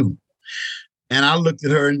 2. And I looked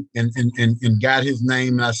at her and got his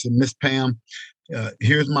name. And I said, "Miss Pam,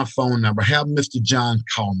 here's my phone number. Have Mr. John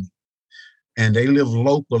call me." And they live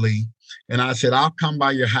locally. And I said, "I'll come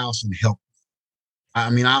by your house and help.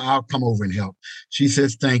 I'll come over and help." She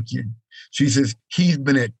says, "Thank you." She says, "He's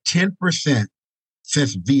been at 10%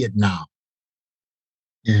 since Vietnam."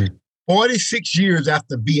 Mm-hmm. 46 years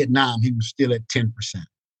after Vietnam, he was still at 10%.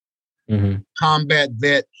 Mm-hmm. Combat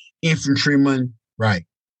vet, infantryman, right.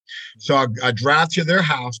 So I drive to their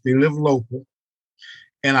house. They live local.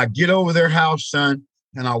 And I get over their house, son,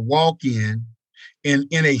 and I walk in, and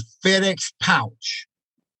in a FedEx pouch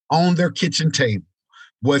on their kitchen table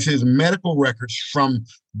was his medical records from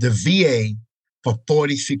the VA for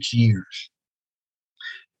 46 years.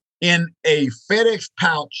 In a FedEx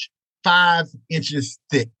pouch, 5 inches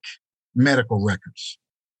thick medical records.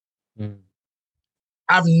 Mm.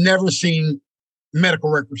 I've never seen medical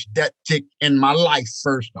records that thick in my life,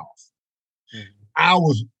 first off. Mm. I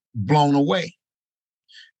was blown away.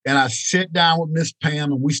 And I sit down with Miss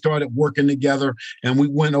Pam and we started working together, and we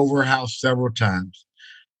went over her house several times.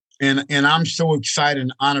 And I'm so excited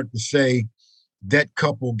and honored to say that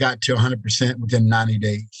couple got to 100% within 90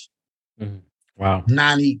 days. Mm. Wow.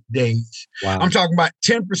 90 days. Wow. I'm talking about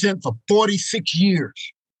 10% for 46 years.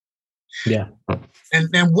 Yeah.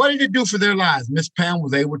 And what did it do for their lives? Miss Pam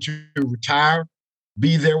was able to retire,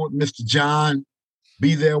 be there with Mr. John,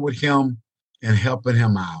 be there with him and helping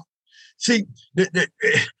him out. See,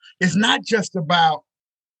 it's not just about,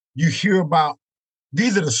 you hear about,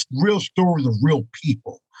 these are the real stories of real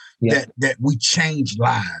people that we change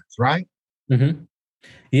lives, right? Mm-hmm.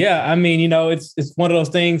 Yeah, it's one of those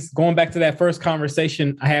things, going back to that first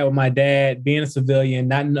conversation I had with my dad, being a civilian,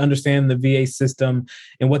 not understanding the VA system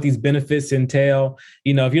and what these benefits entail.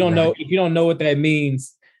 If you don't know what that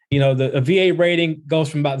means, the VA rating goes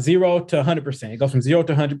from about 0 to 100%. It goes from 0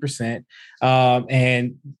 to 100%.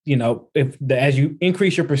 As you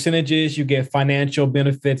increase your percentages, you get financial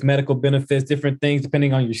benefits, medical benefits, different things,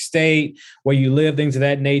 depending on your state, where you live, things of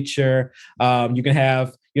that nature. You can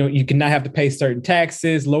have, you can not have to pay certain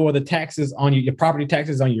taxes, lower the taxes on your property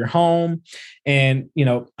taxes on your home. And,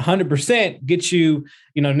 100% gets you,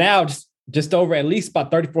 now just over at least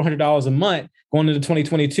about $3,400 a month going into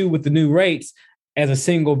 2022 with the new rates as a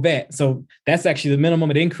single vet. So that's actually the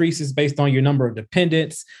minimum. It increases based on your number of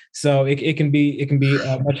dependents. So it can be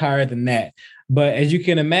much higher than that. But as you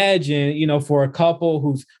can imagine, for a couple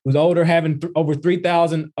who's older, having over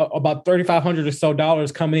 $3,000, about $3,500 or so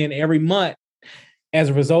dollars coming in every month as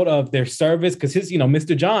a result of their service, because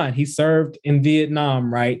Mr. John, he served in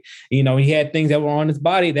Vietnam, right? He had things that were on his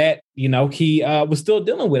body that, he was still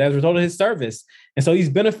dealing with as a result of his service. And so these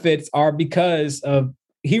benefits are because of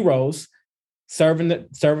heroes serving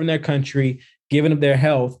their country, giving them their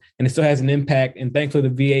health, and it still has an impact. And thankfully,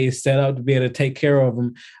 the VA is set up to be able to take care of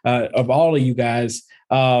them, of all of you guys,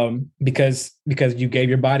 because you gave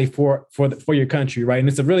your body for your country, right? And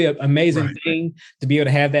it's a really amazing thing to be able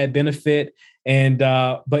to have that benefit. And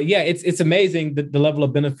but yeah, it's amazing the level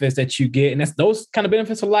of benefits that you get, and those kind of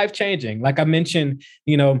benefits are life changing. Like I mentioned,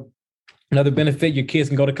 another benefit, your kids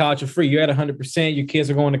can go to college for free. You're at 100%. Your kids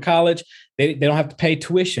are going to college. They don't have to pay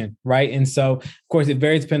tuition, right? And so, of course, it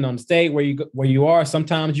varies depending on the state where you are.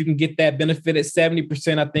 Sometimes you can get that benefit at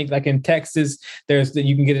 70%. I think, like in Texas,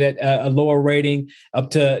 you can get it at a lower rating, up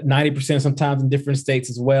to 90% sometimes in different states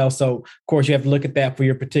as well. So, of course, you have to look at that for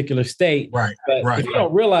your particular state. Right. But if you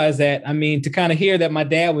don't realize that, to kind of hear that my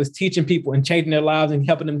dad was teaching people and changing their lives and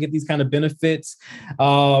helping them get these kind of benefits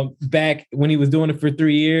back when he was doing it for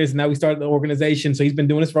 3 years. Now we started the organization. So he's been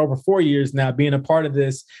doing this for over 4 years now, being a part of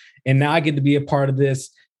this. And now I get to be a part of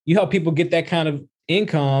this. You help people get that kind of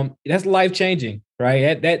income. That's life-changing,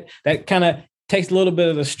 right? That kind of takes a little bit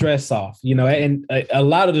of the stress off, and a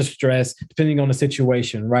lot of the stress depending on the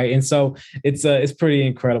situation, right? And so it's pretty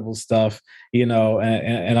incredible stuff, and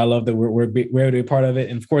I love that we're able to be a part of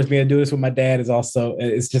it. And of course, being able to do this with my dad is also,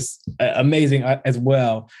 it's just amazing as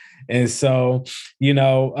well. And so,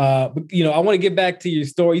 I want to get back to your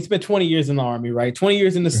story. You spent 20 years in the Army, right? 20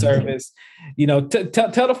 years in the service.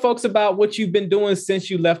 Tell the folks about what you've been doing since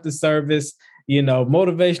you left the service.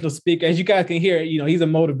 motivational speaker. As you guys can hear, he's a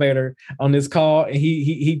motivator on this call, and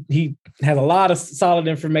he has a lot of solid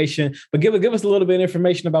information. But give us a little bit of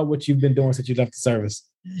information about what you've been doing since you left the service.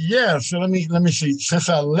 Yeah, so let me see. Since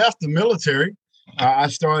I left the military, I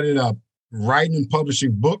started writing and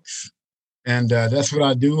publishing books. And that's what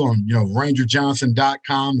I do on,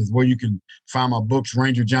 rangerjohnson.com is where you can find my books,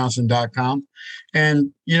 rangerjohnson.com.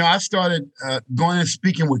 And, I started going and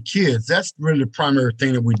speaking with kids. That's really the primary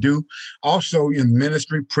thing that we do. Also in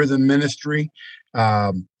ministry, prison ministry.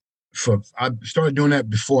 I started doing that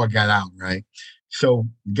before I got out, right? So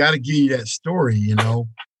got to give you that story,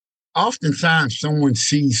 Oftentimes someone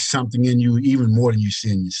sees something in you even more than you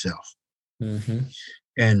see in yourself. Mm-hmm.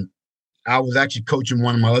 And I was actually coaching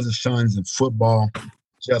one of my other sons in football,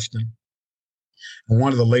 Justin. And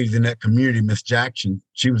one of the ladies in that community, Miss Jackson,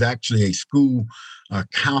 she was actually a school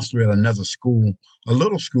counselor at another school, a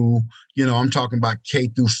little school, I'm talking about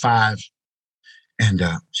K-5. And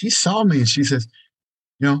she saw me and she says,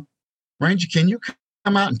 Ranger, can you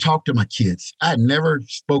come out and talk to my kids? I had never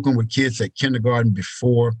spoken with kids at kindergarten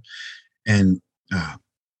before. And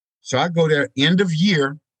so I go there end of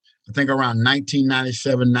year, I think around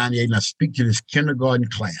 1997, 98, and I speak to this kindergarten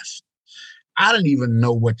class. I didn't even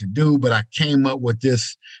know what to do, but I came up with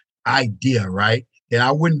this idea, right? And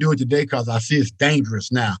I wouldn't do it today because I see it's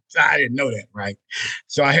dangerous now. I didn't know that, right?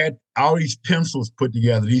 So I had all these pencils put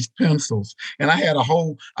together, and I had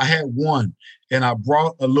one, and I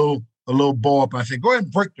brought a little ball up. And I said, go ahead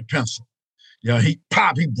and break the pencil. He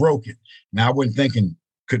broke it. Now I wasn't thinking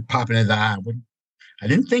could pop in his eye. I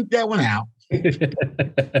didn't think that one out.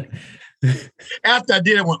 After I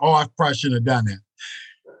did it, I went, I probably shouldn't have done that.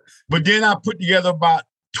 But then I put together about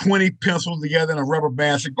 20 pencils together in a rubber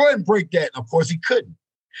band. I said, go ahead and break that. And of course, he couldn't.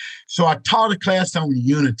 So I taught a class on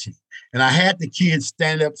unity. And I had the kids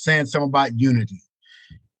stand up saying something about unity.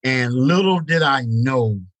 And little did I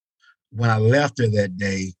know when I left her that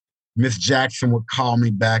day, Miss Jackson would call me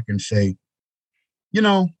back and say,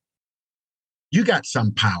 you got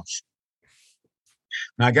some powerful.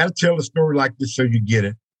 Now, I got to tell the story like this so you get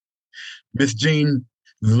it. Miss Jean,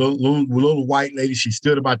 the little white lady, she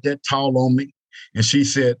stood about that tall on me, and she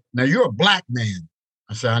said, now, you're a black man.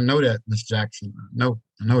 I said, I know that, Miss Jackson. I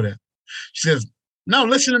know that. She says, no,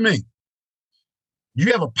 listen to me.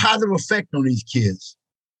 You have a positive effect on these kids,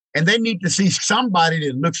 and they need to see somebody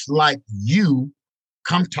that looks like you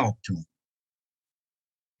come talk to them.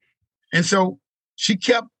 And so she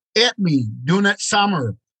kept at me during that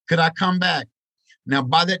summer. Could I come back? Now,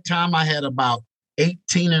 by that time, I had about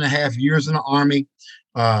 18 and a half years in the Army.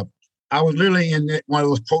 I was literally in one of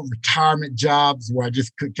those quote retirement jobs where I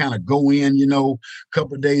just could kind of go in, a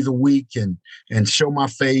couple of days a week and show my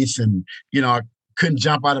face. And, I couldn't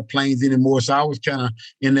jump out of planes anymore. So I was kind of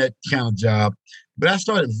in that kind of job. But I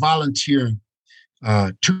started volunteering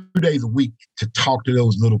 2 days a week to talk to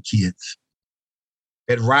those little kids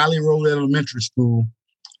at Riley Road Elementary School,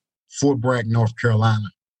 Fort Bragg, North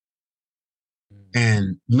Carolina.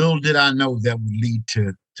 And little did I know that would lead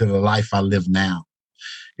to the life I live now.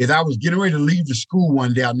 As I was getting ready to leave the school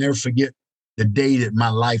one day, I'll never forget the day that my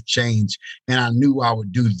life changed. And I knew I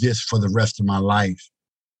would do this for the rest of my life.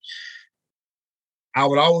 I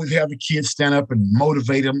would always have the kids stand up and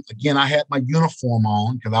motivate them. Again, I had my uniform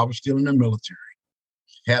on because I was still in the military.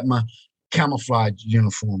 Had my camouflage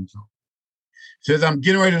uniforms on. So as I'm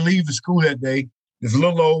getting ready to leave the school that day, this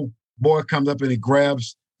little old boy comes up and he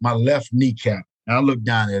grabs my left kneecap. And I look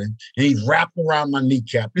down at him, and he's wrapped around my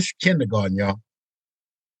kneecap. This is kindergarten, y'all.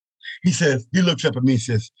 He looks up at me and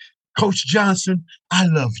says, Coach Johnson, I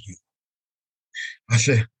love you. I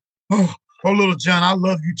said, oh, little John, I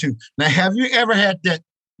love you too. Now, have you ever had that,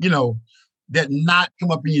 that knot come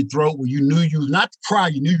up in your throat where you knew you was not to cry,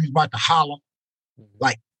 you knew you was about to holler?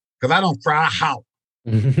 Like, because I don't cry, I holler.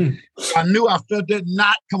 I knew I felt that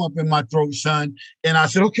knot come up in my throat, son. And I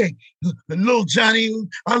said, okay, little Johnny,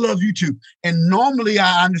 I love you too. And normally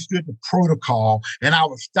I understood the protocol, and I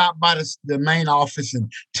would stop by the main office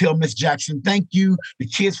and tell Miss Jackson, thank you. The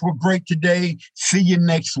kids were great today. See you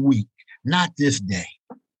next week. Not this day.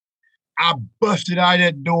 I busted out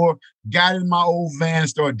that door, got in my old van, and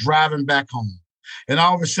started driving back home. And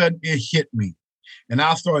all of a sudden it hit me. And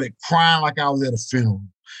I started crying like I was at a funeral.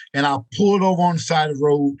 And I pulled over on the side of the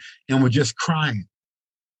road and was just crying.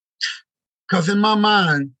 Because in my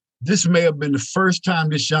mind, this may have been the first time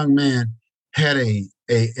this young man had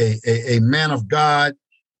a man of God,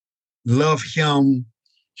 love him,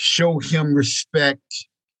 show him respect,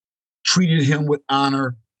 treated him with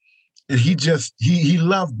honor. And he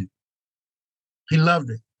loved it. He loved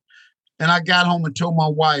it. And I got home and told my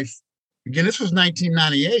wife, again, this was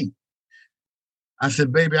 1998. I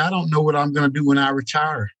said, baby, I don't know what I'm going to do when I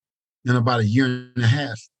retire in about a year and a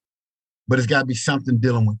half, but it's got to be something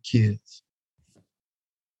dealing with kids.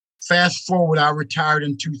 Fast forward, I retired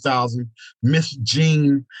in 2000. Miss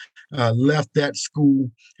Jean left that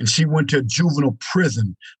school, and she went to a juvenile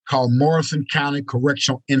prison called Morrison County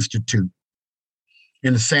Correctional Institute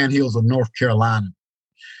in the Sand Hills of North Carolina.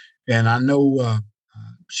 And I know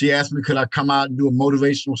she asked me, could I come out and do a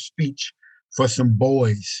motivational speech for some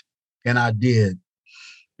boys? And I did.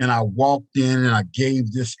 And I walked in and I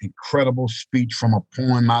gave this incredible speech from a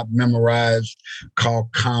poem I've memorized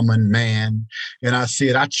called Common Man. And I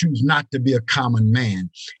said, I choose not to be a common man.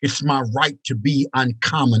 It's my right to be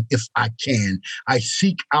uncommon if I can. I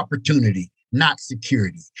seek opportunity, not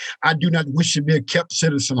security. I do not wish to be a kept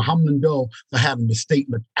citizen, humble and dull, for having the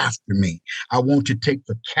statement after me. I want to take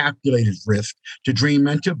the calculated risk to dream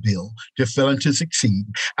and to build, to fail and to succeed.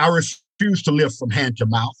 I refuse to live from hand to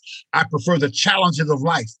mouth. I prefer the challenges of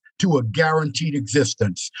life to a guaranteed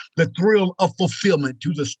existence, the thrill of fulfillment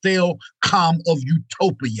to the stale calm of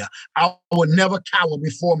utopia. I will never cower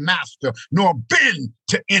before master, nor bend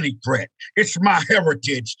to any threat. It's my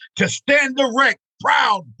heritage to stand erect,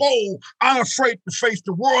 proud, bold, unafraid to face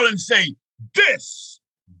the world and say, this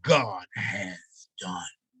God has done.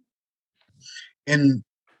 And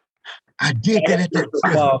I did that at that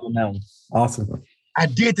prison. Awesome. I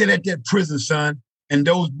did that at that prison, son. And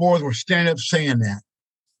those boys were standing up saying that.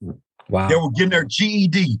 Wow. They were getting their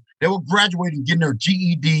GED. They were graduating, getting their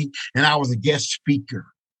GED, and I was a guest speaker.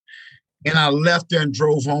 And I left there and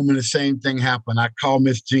drove home, and the same thing happened. I called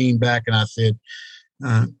Miss Jean back, and I said,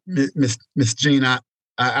 Miss Jean,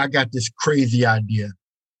 I got this crazy idea.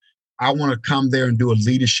 I want to come there and do a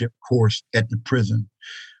leadership course at the prison.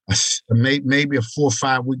 Maybe a 4 or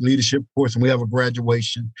 5 week leadership course, and we have a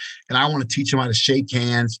graduation. And I want to teach them how to shake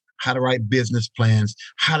hands, how to write business plans,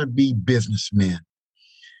 how to be businessmen.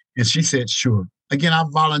 And she said, sure. Again, I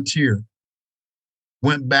volunteered,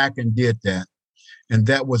 went back and did that. And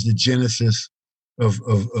that was the genesis of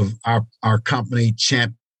our company,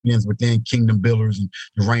 Champions Within Kingdom Builders and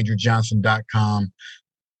RangerJohnson.com.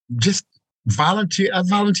 Just volunteer. I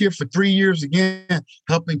volunteered for 3 years again,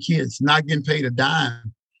 helping kids, not getting paid a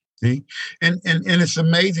dime. See? And it's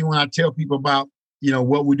amazing when I tell people about,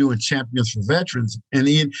 what we do in Champions for Veterans. And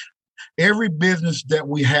in every business that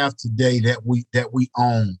we have today that we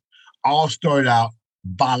own, all started out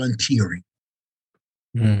volunteering.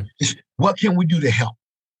 What can we do to help?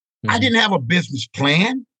 I didn't have a business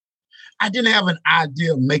plan. I didn't have an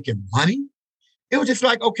idea of making money. It was just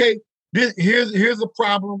like, okay, here's a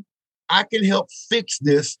problem. I can help fix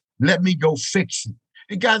this. Let me go fix it.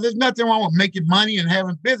 And guys, there's nothing wrong with making money and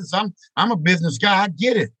having business. I'm a business guy. I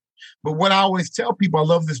get it. But what I always tell people, I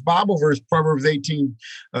love this Bible verse, Proverbs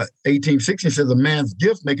 18:16 says, a man's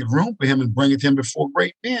gift maketh room for him and bringeth him before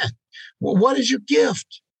great men. Well, what is your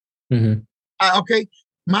gift? Okay,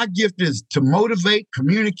 my gift is to motivate,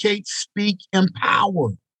 communicate, speak,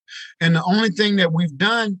 empower. And the only thing that we've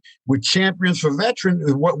done with Champions for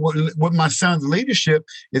Veterans, with my son's leadership,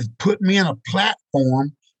 is put me in a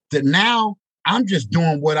platform that now I'm just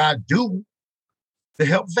doing what I do to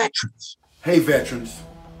help veterans. Hey, veterans,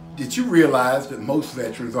 did you realize that most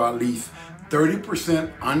veterans are at least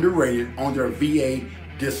 30% underrated on their VA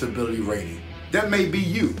disability rating? That may be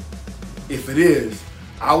you. If it is,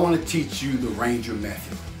 I want to teach you the Ranger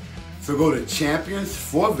method. So go to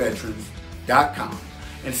championsforveterans.com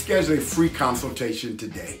and schedule a free consultation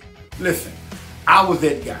today. Listen, I was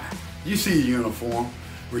that guy. You see the uniform,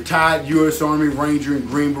 retired U.S. Army Ranger in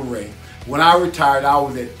Green Beret. When I retired, I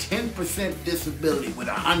was at 10% disability with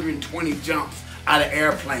 120 jumps out of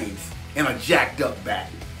airplanes and a jacked up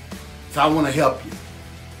back. So I want to help you.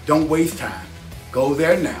 Don't waste time. Go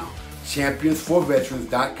there now,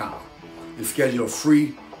 championsforveterans.com, and schedule a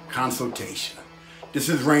free consultation. This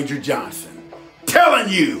is Ranger Johnson telling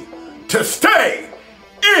you to stay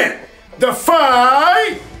in the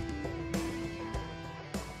fight.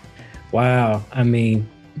 Wow. I mean,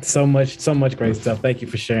 so much great stuff. Thank you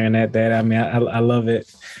for sharing that. I mean, I love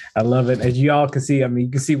it. I love it. As you all can see, I mean,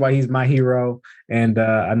 you can see why he's my hero. And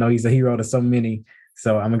I know he's a hero to so many.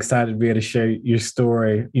 So I'm excited to be able to share your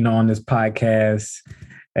story, on this podcast.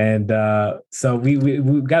 And so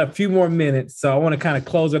we've got a few more minutes. So I want to kind of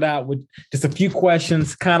close it out with just a few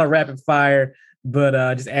questions, kind of rapid fire, but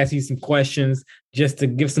just ask you some questions just to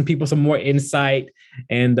give some people some more insight.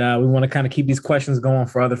 And we want to kind of keep these questions going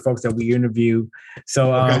for other folks that we interview.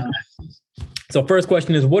 So, okay. So first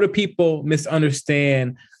question is, what do people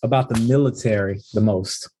misunderstand about the military the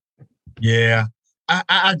most? Yeah,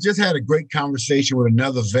 I just had a great conversation with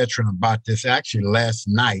another veteran about this actually last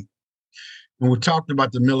night. And we talked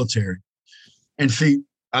about the military. And see,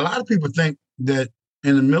 a lot of people think that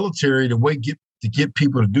in the military, the way to get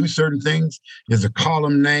people to do certain things is to call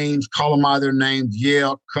them names, call them out their names,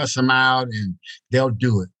 yell, cuss them out, and they'll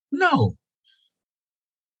do it. No.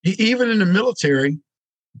 Even in the military,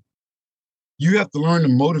 you have to learn to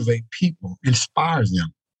motivate people, inspire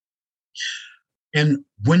them. And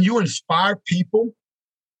when you inspire people,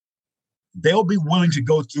 they'll be willing to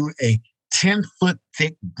go through a 10-foot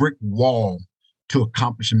thick brick wall to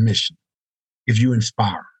accomplish a mission if you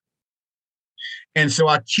inspire. And so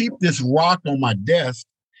I keep this rock on my desk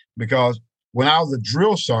because when I was a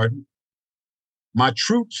drill sergeant, my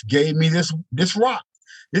troops gave me this rock.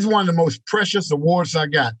 It's one of the most precious awards I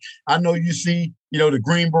got. I know you see, the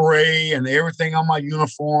Green Beret and everything on my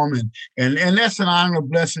uniform, and that's an honor, a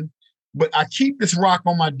blessing. But I keep this rock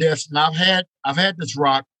on my desk, and I've had this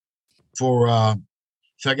rock for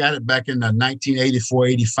so I got it back in 1984,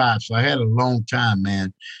 85. So I had a long time,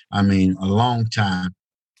 man. I mean, a long time.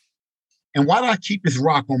 And why do I keep this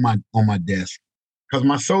rock on my desk? Because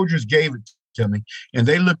my soldiers gave it to me, and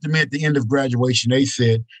they looked at me at the end of graduation. They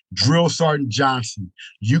said, "Drill Sergeant Johnson,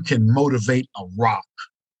 you can motivate a rock."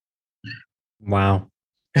 Wow.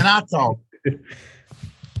 And I thought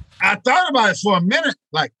about it for a minute,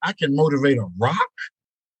 like, I can motivate a rock?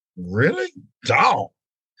 Really? Dog,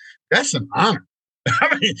 that's an honor.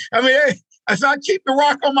 Hey, so I keep the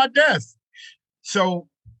rock on my desk. So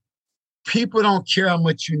people don't care how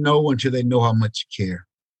much you know until they know how much you care.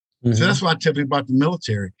 Mm-hmm. So that's why I tell people about the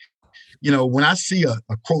military. When I see a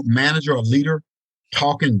quote manager or leader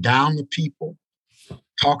talking down to people,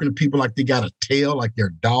 talking to people like they got a tail, like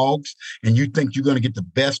they're dogs, and you think you're going to get the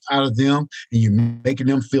best out of them and you're making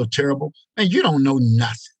them feel terrible, and you don't know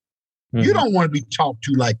nothing. Mm-hmm. You don't want to be talked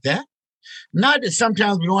to like that. Not that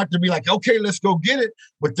sometimes we don't have to be like, okay, let's go get it,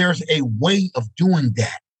 but there's a way of doing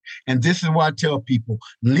that. And this is why I tell people,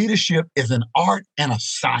 leadership is an art and a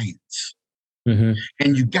science. Mm-hmm.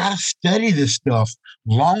 And you got to study this stuff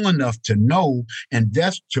long enough to know. And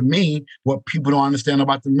that's, to me, what people don't understand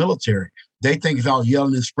about the military. They think it's all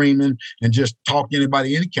yelling and screaming and just talk to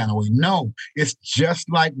anybody any kind of way. No, it's just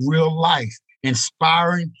like real life,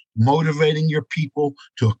 inspiring, motivating your people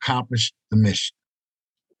to accomplish the mission.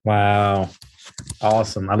 Wow.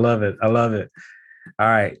 Awesome. I love it. All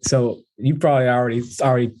right. So you probably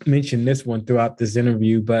already mentioned this one throughout this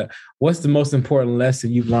interview, but what's the most important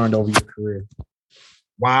lesson you've learned over your career?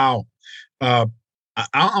 Wow. I'm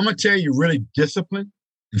going to tell you, really, discipline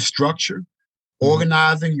and structure,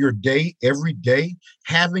 organizing your day every day,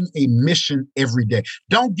 having a mission every day.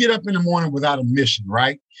 Don't get up in the morning without a mission,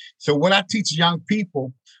 right? So what I teach young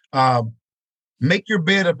people, make your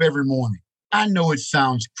bed up every morning. I know it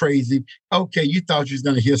sounds crazy. Okay, you thought you was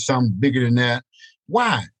going to hear something bigger than that.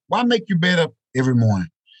 Why? Why make your bed up every morning?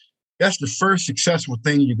 That's the first successful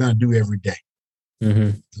thing you're going to do every day.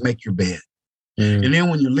 Mm-hmm. Make your bed. Mm-hmm. And then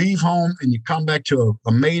when you leave home and you come back to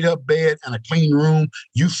a made-up bed and a clean room,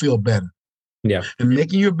 you feel better. Yeah. And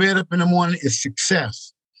making your bed up in the morning is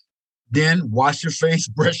success. Then wash your face,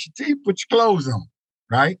 brush your teeth, put your clothes on,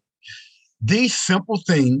 right? These simple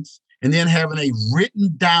things, and then having a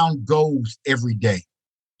written down goals every day.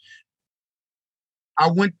 I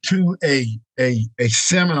went to a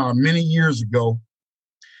seminar many years ago,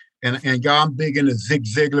 and y'all, I'm big into Zig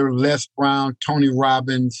Ziglar, Les Brown, Tony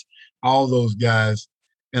Robbins, all those guys.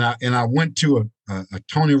 And I went to a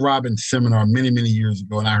Tony Robbins seminar many, many years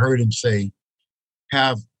ago, and I heard him say,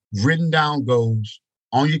 have written down goals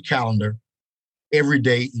on your calendar every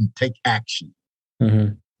day and take action.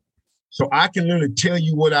 Mm-hmm. So I can literally tell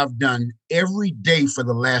you what I've done every day for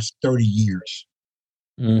the last 30 years.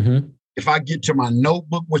 Mm-hmm. If I get to my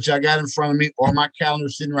notebook, which I got in front of me, or my calendar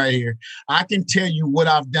sitting right here, I can tell you what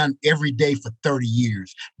I've done every day for 30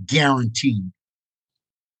 years, guaranteed.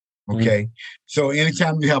 Okay. Mm-hmm. So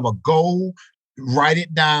anytime you have a goal, write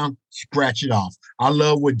it down, scratch it off. I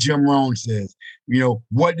love what Jim Rohn says.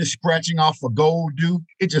 What does scratching off a goal do?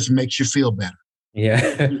 It just makes you feel better.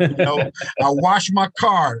 Yeah. I wash my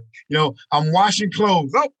car. I'm washing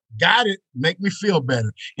clothes. Oh, got it. Make me feel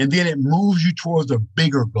better. And then it moves you towards a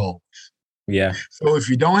bigger goal. Yeah. So if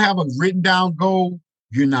you don't have a written down goal,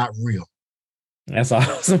 you're not real. That's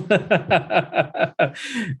awesome.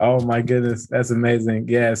 Oh my goodness. That's amazing.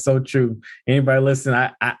 Yeah, it's so true. Anybody listen,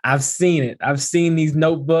 I've seen it. I've seen these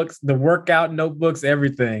notebooks, the workout notebooks,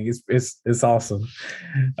 everything. It's awesome.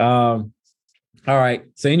 All right.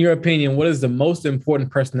 So in your opinion, what is the most important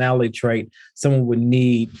personality trait someone would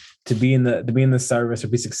need to be in the service or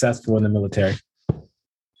be successful in the military?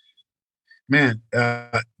 Man,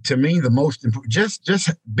 to me, the most important,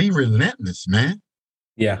 just be relentless, man.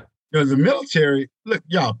 Yeah. The military, look,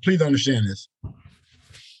 y'all, please understand this.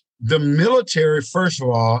 the military, first of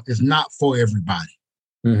all, is not for everybody.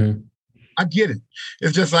 Mm-hmm. I get it.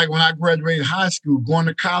 It's just like when I graduated high school, going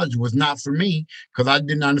to college was not for me because I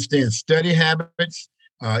didn't understand study habits.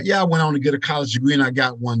 I went on to get a college degree and I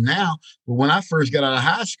got one now. But when I first got out of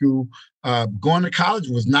high school, going to college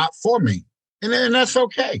was not for me. And that's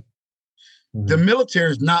okay. Mm-hmm. The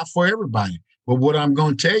military is not for everybody. But what I'm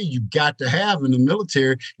going to tell you got to have in the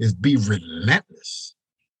military is be relentless.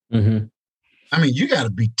 Mm-hmm. I mean, you got to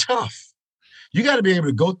be tough. You got to be able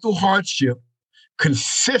to go through hardship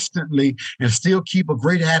consistently and still keep a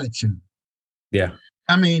great attitude. Yeah.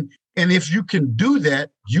 I mean, and if you can do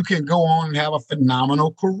that, you can go on and have a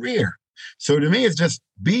phenomenal career. So to me, it's just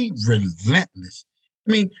be relentless.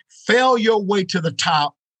 I mean, fail your way to the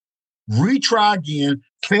top, retry again,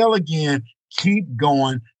 fail again, keep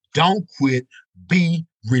going, don't quit, be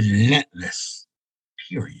relentless,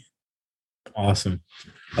 period. Awesome.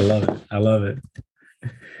 I love it. I love it.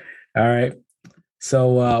 All right.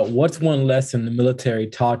 So what's one lesson the military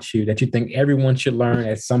taught you that you think everyone should learn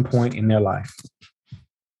at some point in their life?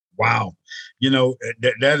 Wow. You know,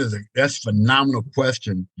 that's a phenomenal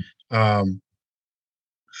question. Failure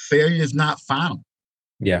is not final.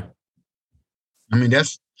 Yeah. I mean,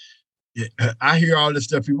 I hear all this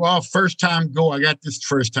stuff. People, first time go, I got this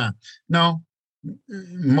first time. No,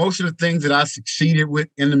 most of the things that I succeeded with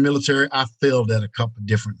in the military, I failed at a couple of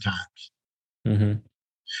different times. Mm-hmm.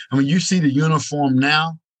 I mean, you see the uniform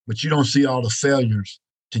now, but you don't see all the failures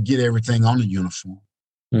to get everything on the uniform.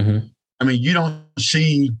 Mm-hmm. I mean, you don't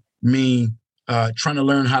see me trying to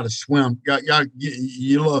learn how to swim.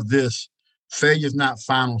 You love this. Failure's not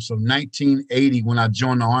final. So 1980, when I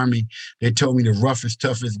joined the Army, they told me the roughest,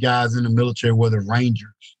 toughest guys in the military were the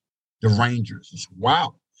Rangers. The Rangers. I said,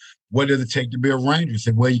 wow. What does it take to be a Ranger? They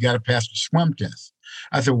said, well, you got to pass the swim test.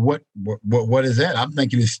 I said, what is that? I'm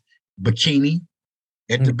thinking it's bikini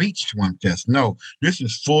at the beach swim test. No, this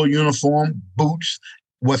is full uniform, boots,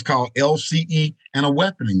 what's called LCE, and a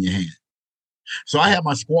weapon in your hand. So I had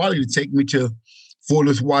my squad leader take me to Fort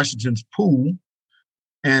Lewis Washington's pool,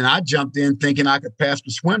 and I jumped in thinking I could pass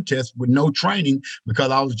the swim test with no training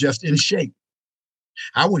because I was just in shape.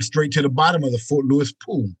 I went straight to the bottom of the Fort Lewis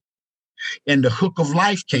pool, and the hook of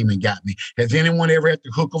life came and got me. Has anyone ever had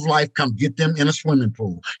the hook of life come get them in a swimming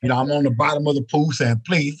pool? You know, I'm on the bottom of the pool saying,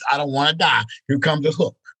 please, I don't want to die. Here comes the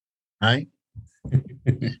hook, right?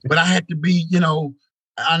 But I had to be,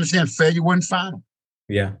 I understand failure wasn't final.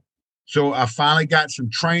 Yeah. So I finally got some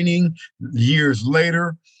training years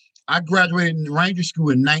later. I graduated in Ranger School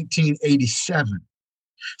in 1987.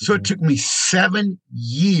 So it took me 7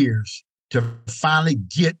 years to finally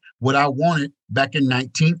get what I wanted back in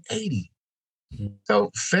 1980.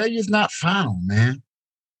 So failure's not final, man.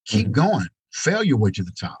 Keep going. Fail your way to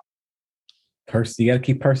the top. You got to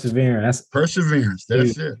keep persevering. That's perseverance.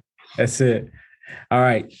 That's it. That's it. All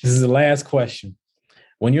right. This is the last question.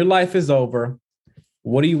 When your life is over,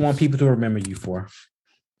 what do you want people to remember you for?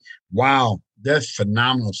 Wow. That's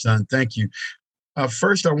phenomenal, son. Thank you.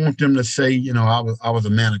 First, I want them to say, I was a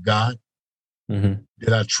man of God. Mm-hmm.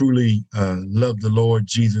 That I truly love the Lord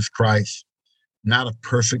Jesus Christ. Not a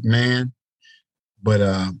perfect man, but,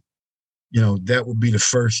 that would be the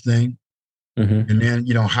first thing. Mm-hmm. And then,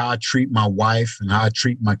 how I treat my wife and how I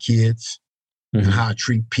treat my kids and how I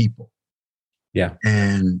treat people. Yeah.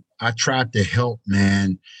 And I tried to help,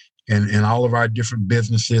 man, in all of our different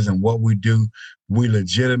businesses and what we do. We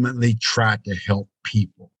legitimately try to help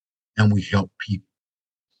people, and we help people.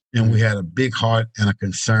 And we had a big heart and a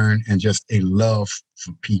concern and just a love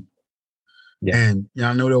for people. Yeah. And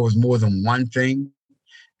I know there was more than one thing,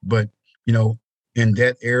 but in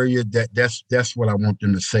that area, that's what I want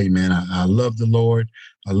them to say, man. I love the Lord.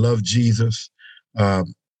 I love Jesus.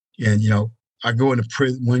 And I go into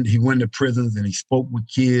prison when he went to prisons and he spoke with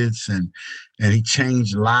kids and he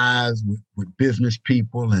changed lives with business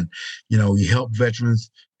people. And, he helped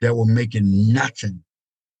veterans that were making nothing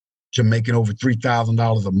to making over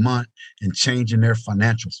 $3,000 a month and changing their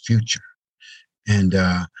financial future. And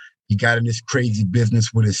he got in this crazy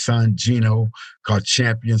business with his son, Gino, called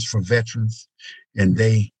Champions for Veterans. And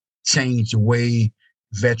they changed the way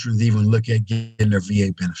veterans even look at getting their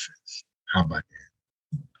VA benefits. How about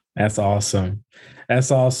that? That's awesome.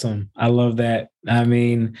 That's awesome. I love that. I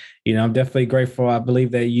mean, I'm definitely grateful. I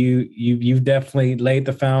believe that you've definitely laid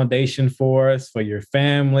the foundation for us, for your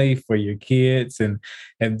family, for your kids, and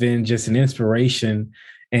have been just an inspiration.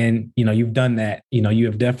 And, you've done that. You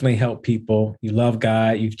have definitely helped people. You love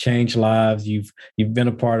God. You've changed lives. You've been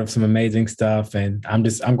a part of some amazing stuff. And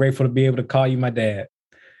I'm grateful to be able to call you my dad.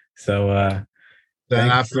 So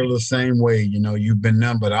And I feel the same way. You know, you've been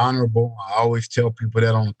nothing but honorable. I always tell people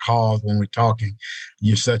that on the calls when we're talking.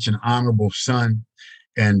 You're such an honorable son.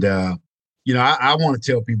 And, you know, I want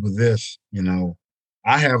to tell people this, you know,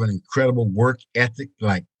 I have an incredible work ethic.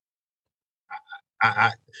 Like,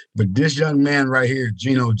 but this young man right here,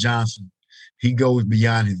 Geno Johnson, he goes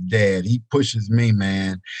beyond his dad. He pushes me,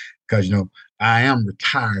 man, because, you know, I am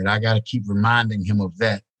retired. I got to keep reminding him of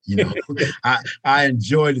that. You know, I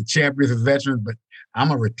enjoy the champions of veterans, but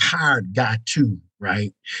I'm a retired guy too,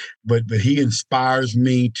 right? But he inspires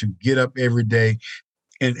me to get up every day.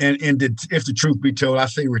 And if the truth be told, I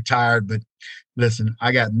say retired, but listen,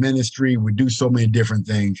 I got ministry. We do so many different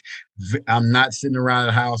things. I'm not sitting around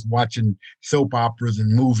the house watching soap operas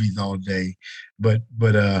and movies all day, but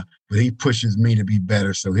he pushes me to be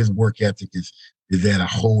better. So his work ethic is at a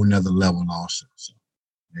whole nother level also. So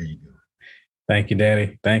there you go. Thank you,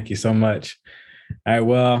 Daddy. Thank you so much. All right.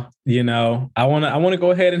 Well, you know, I want to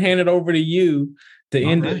go ahead and hand it over to you to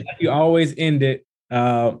end it. You always end it.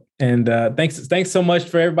 Thanks so much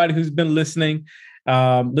for everybody who's been listening.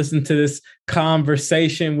 Listen to this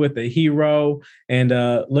conversation with a hero, and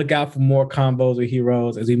look out for more combos with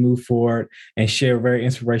heroes as we move forward and share very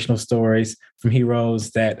inspirational stories from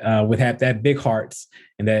heroes that would have that big hearts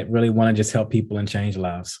and that really want to just help people and change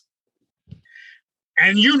lives.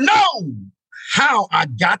 And you know how I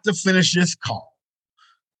got to finish this call.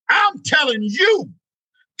 I'm telling you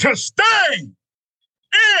to stay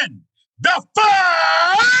in the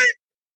fight.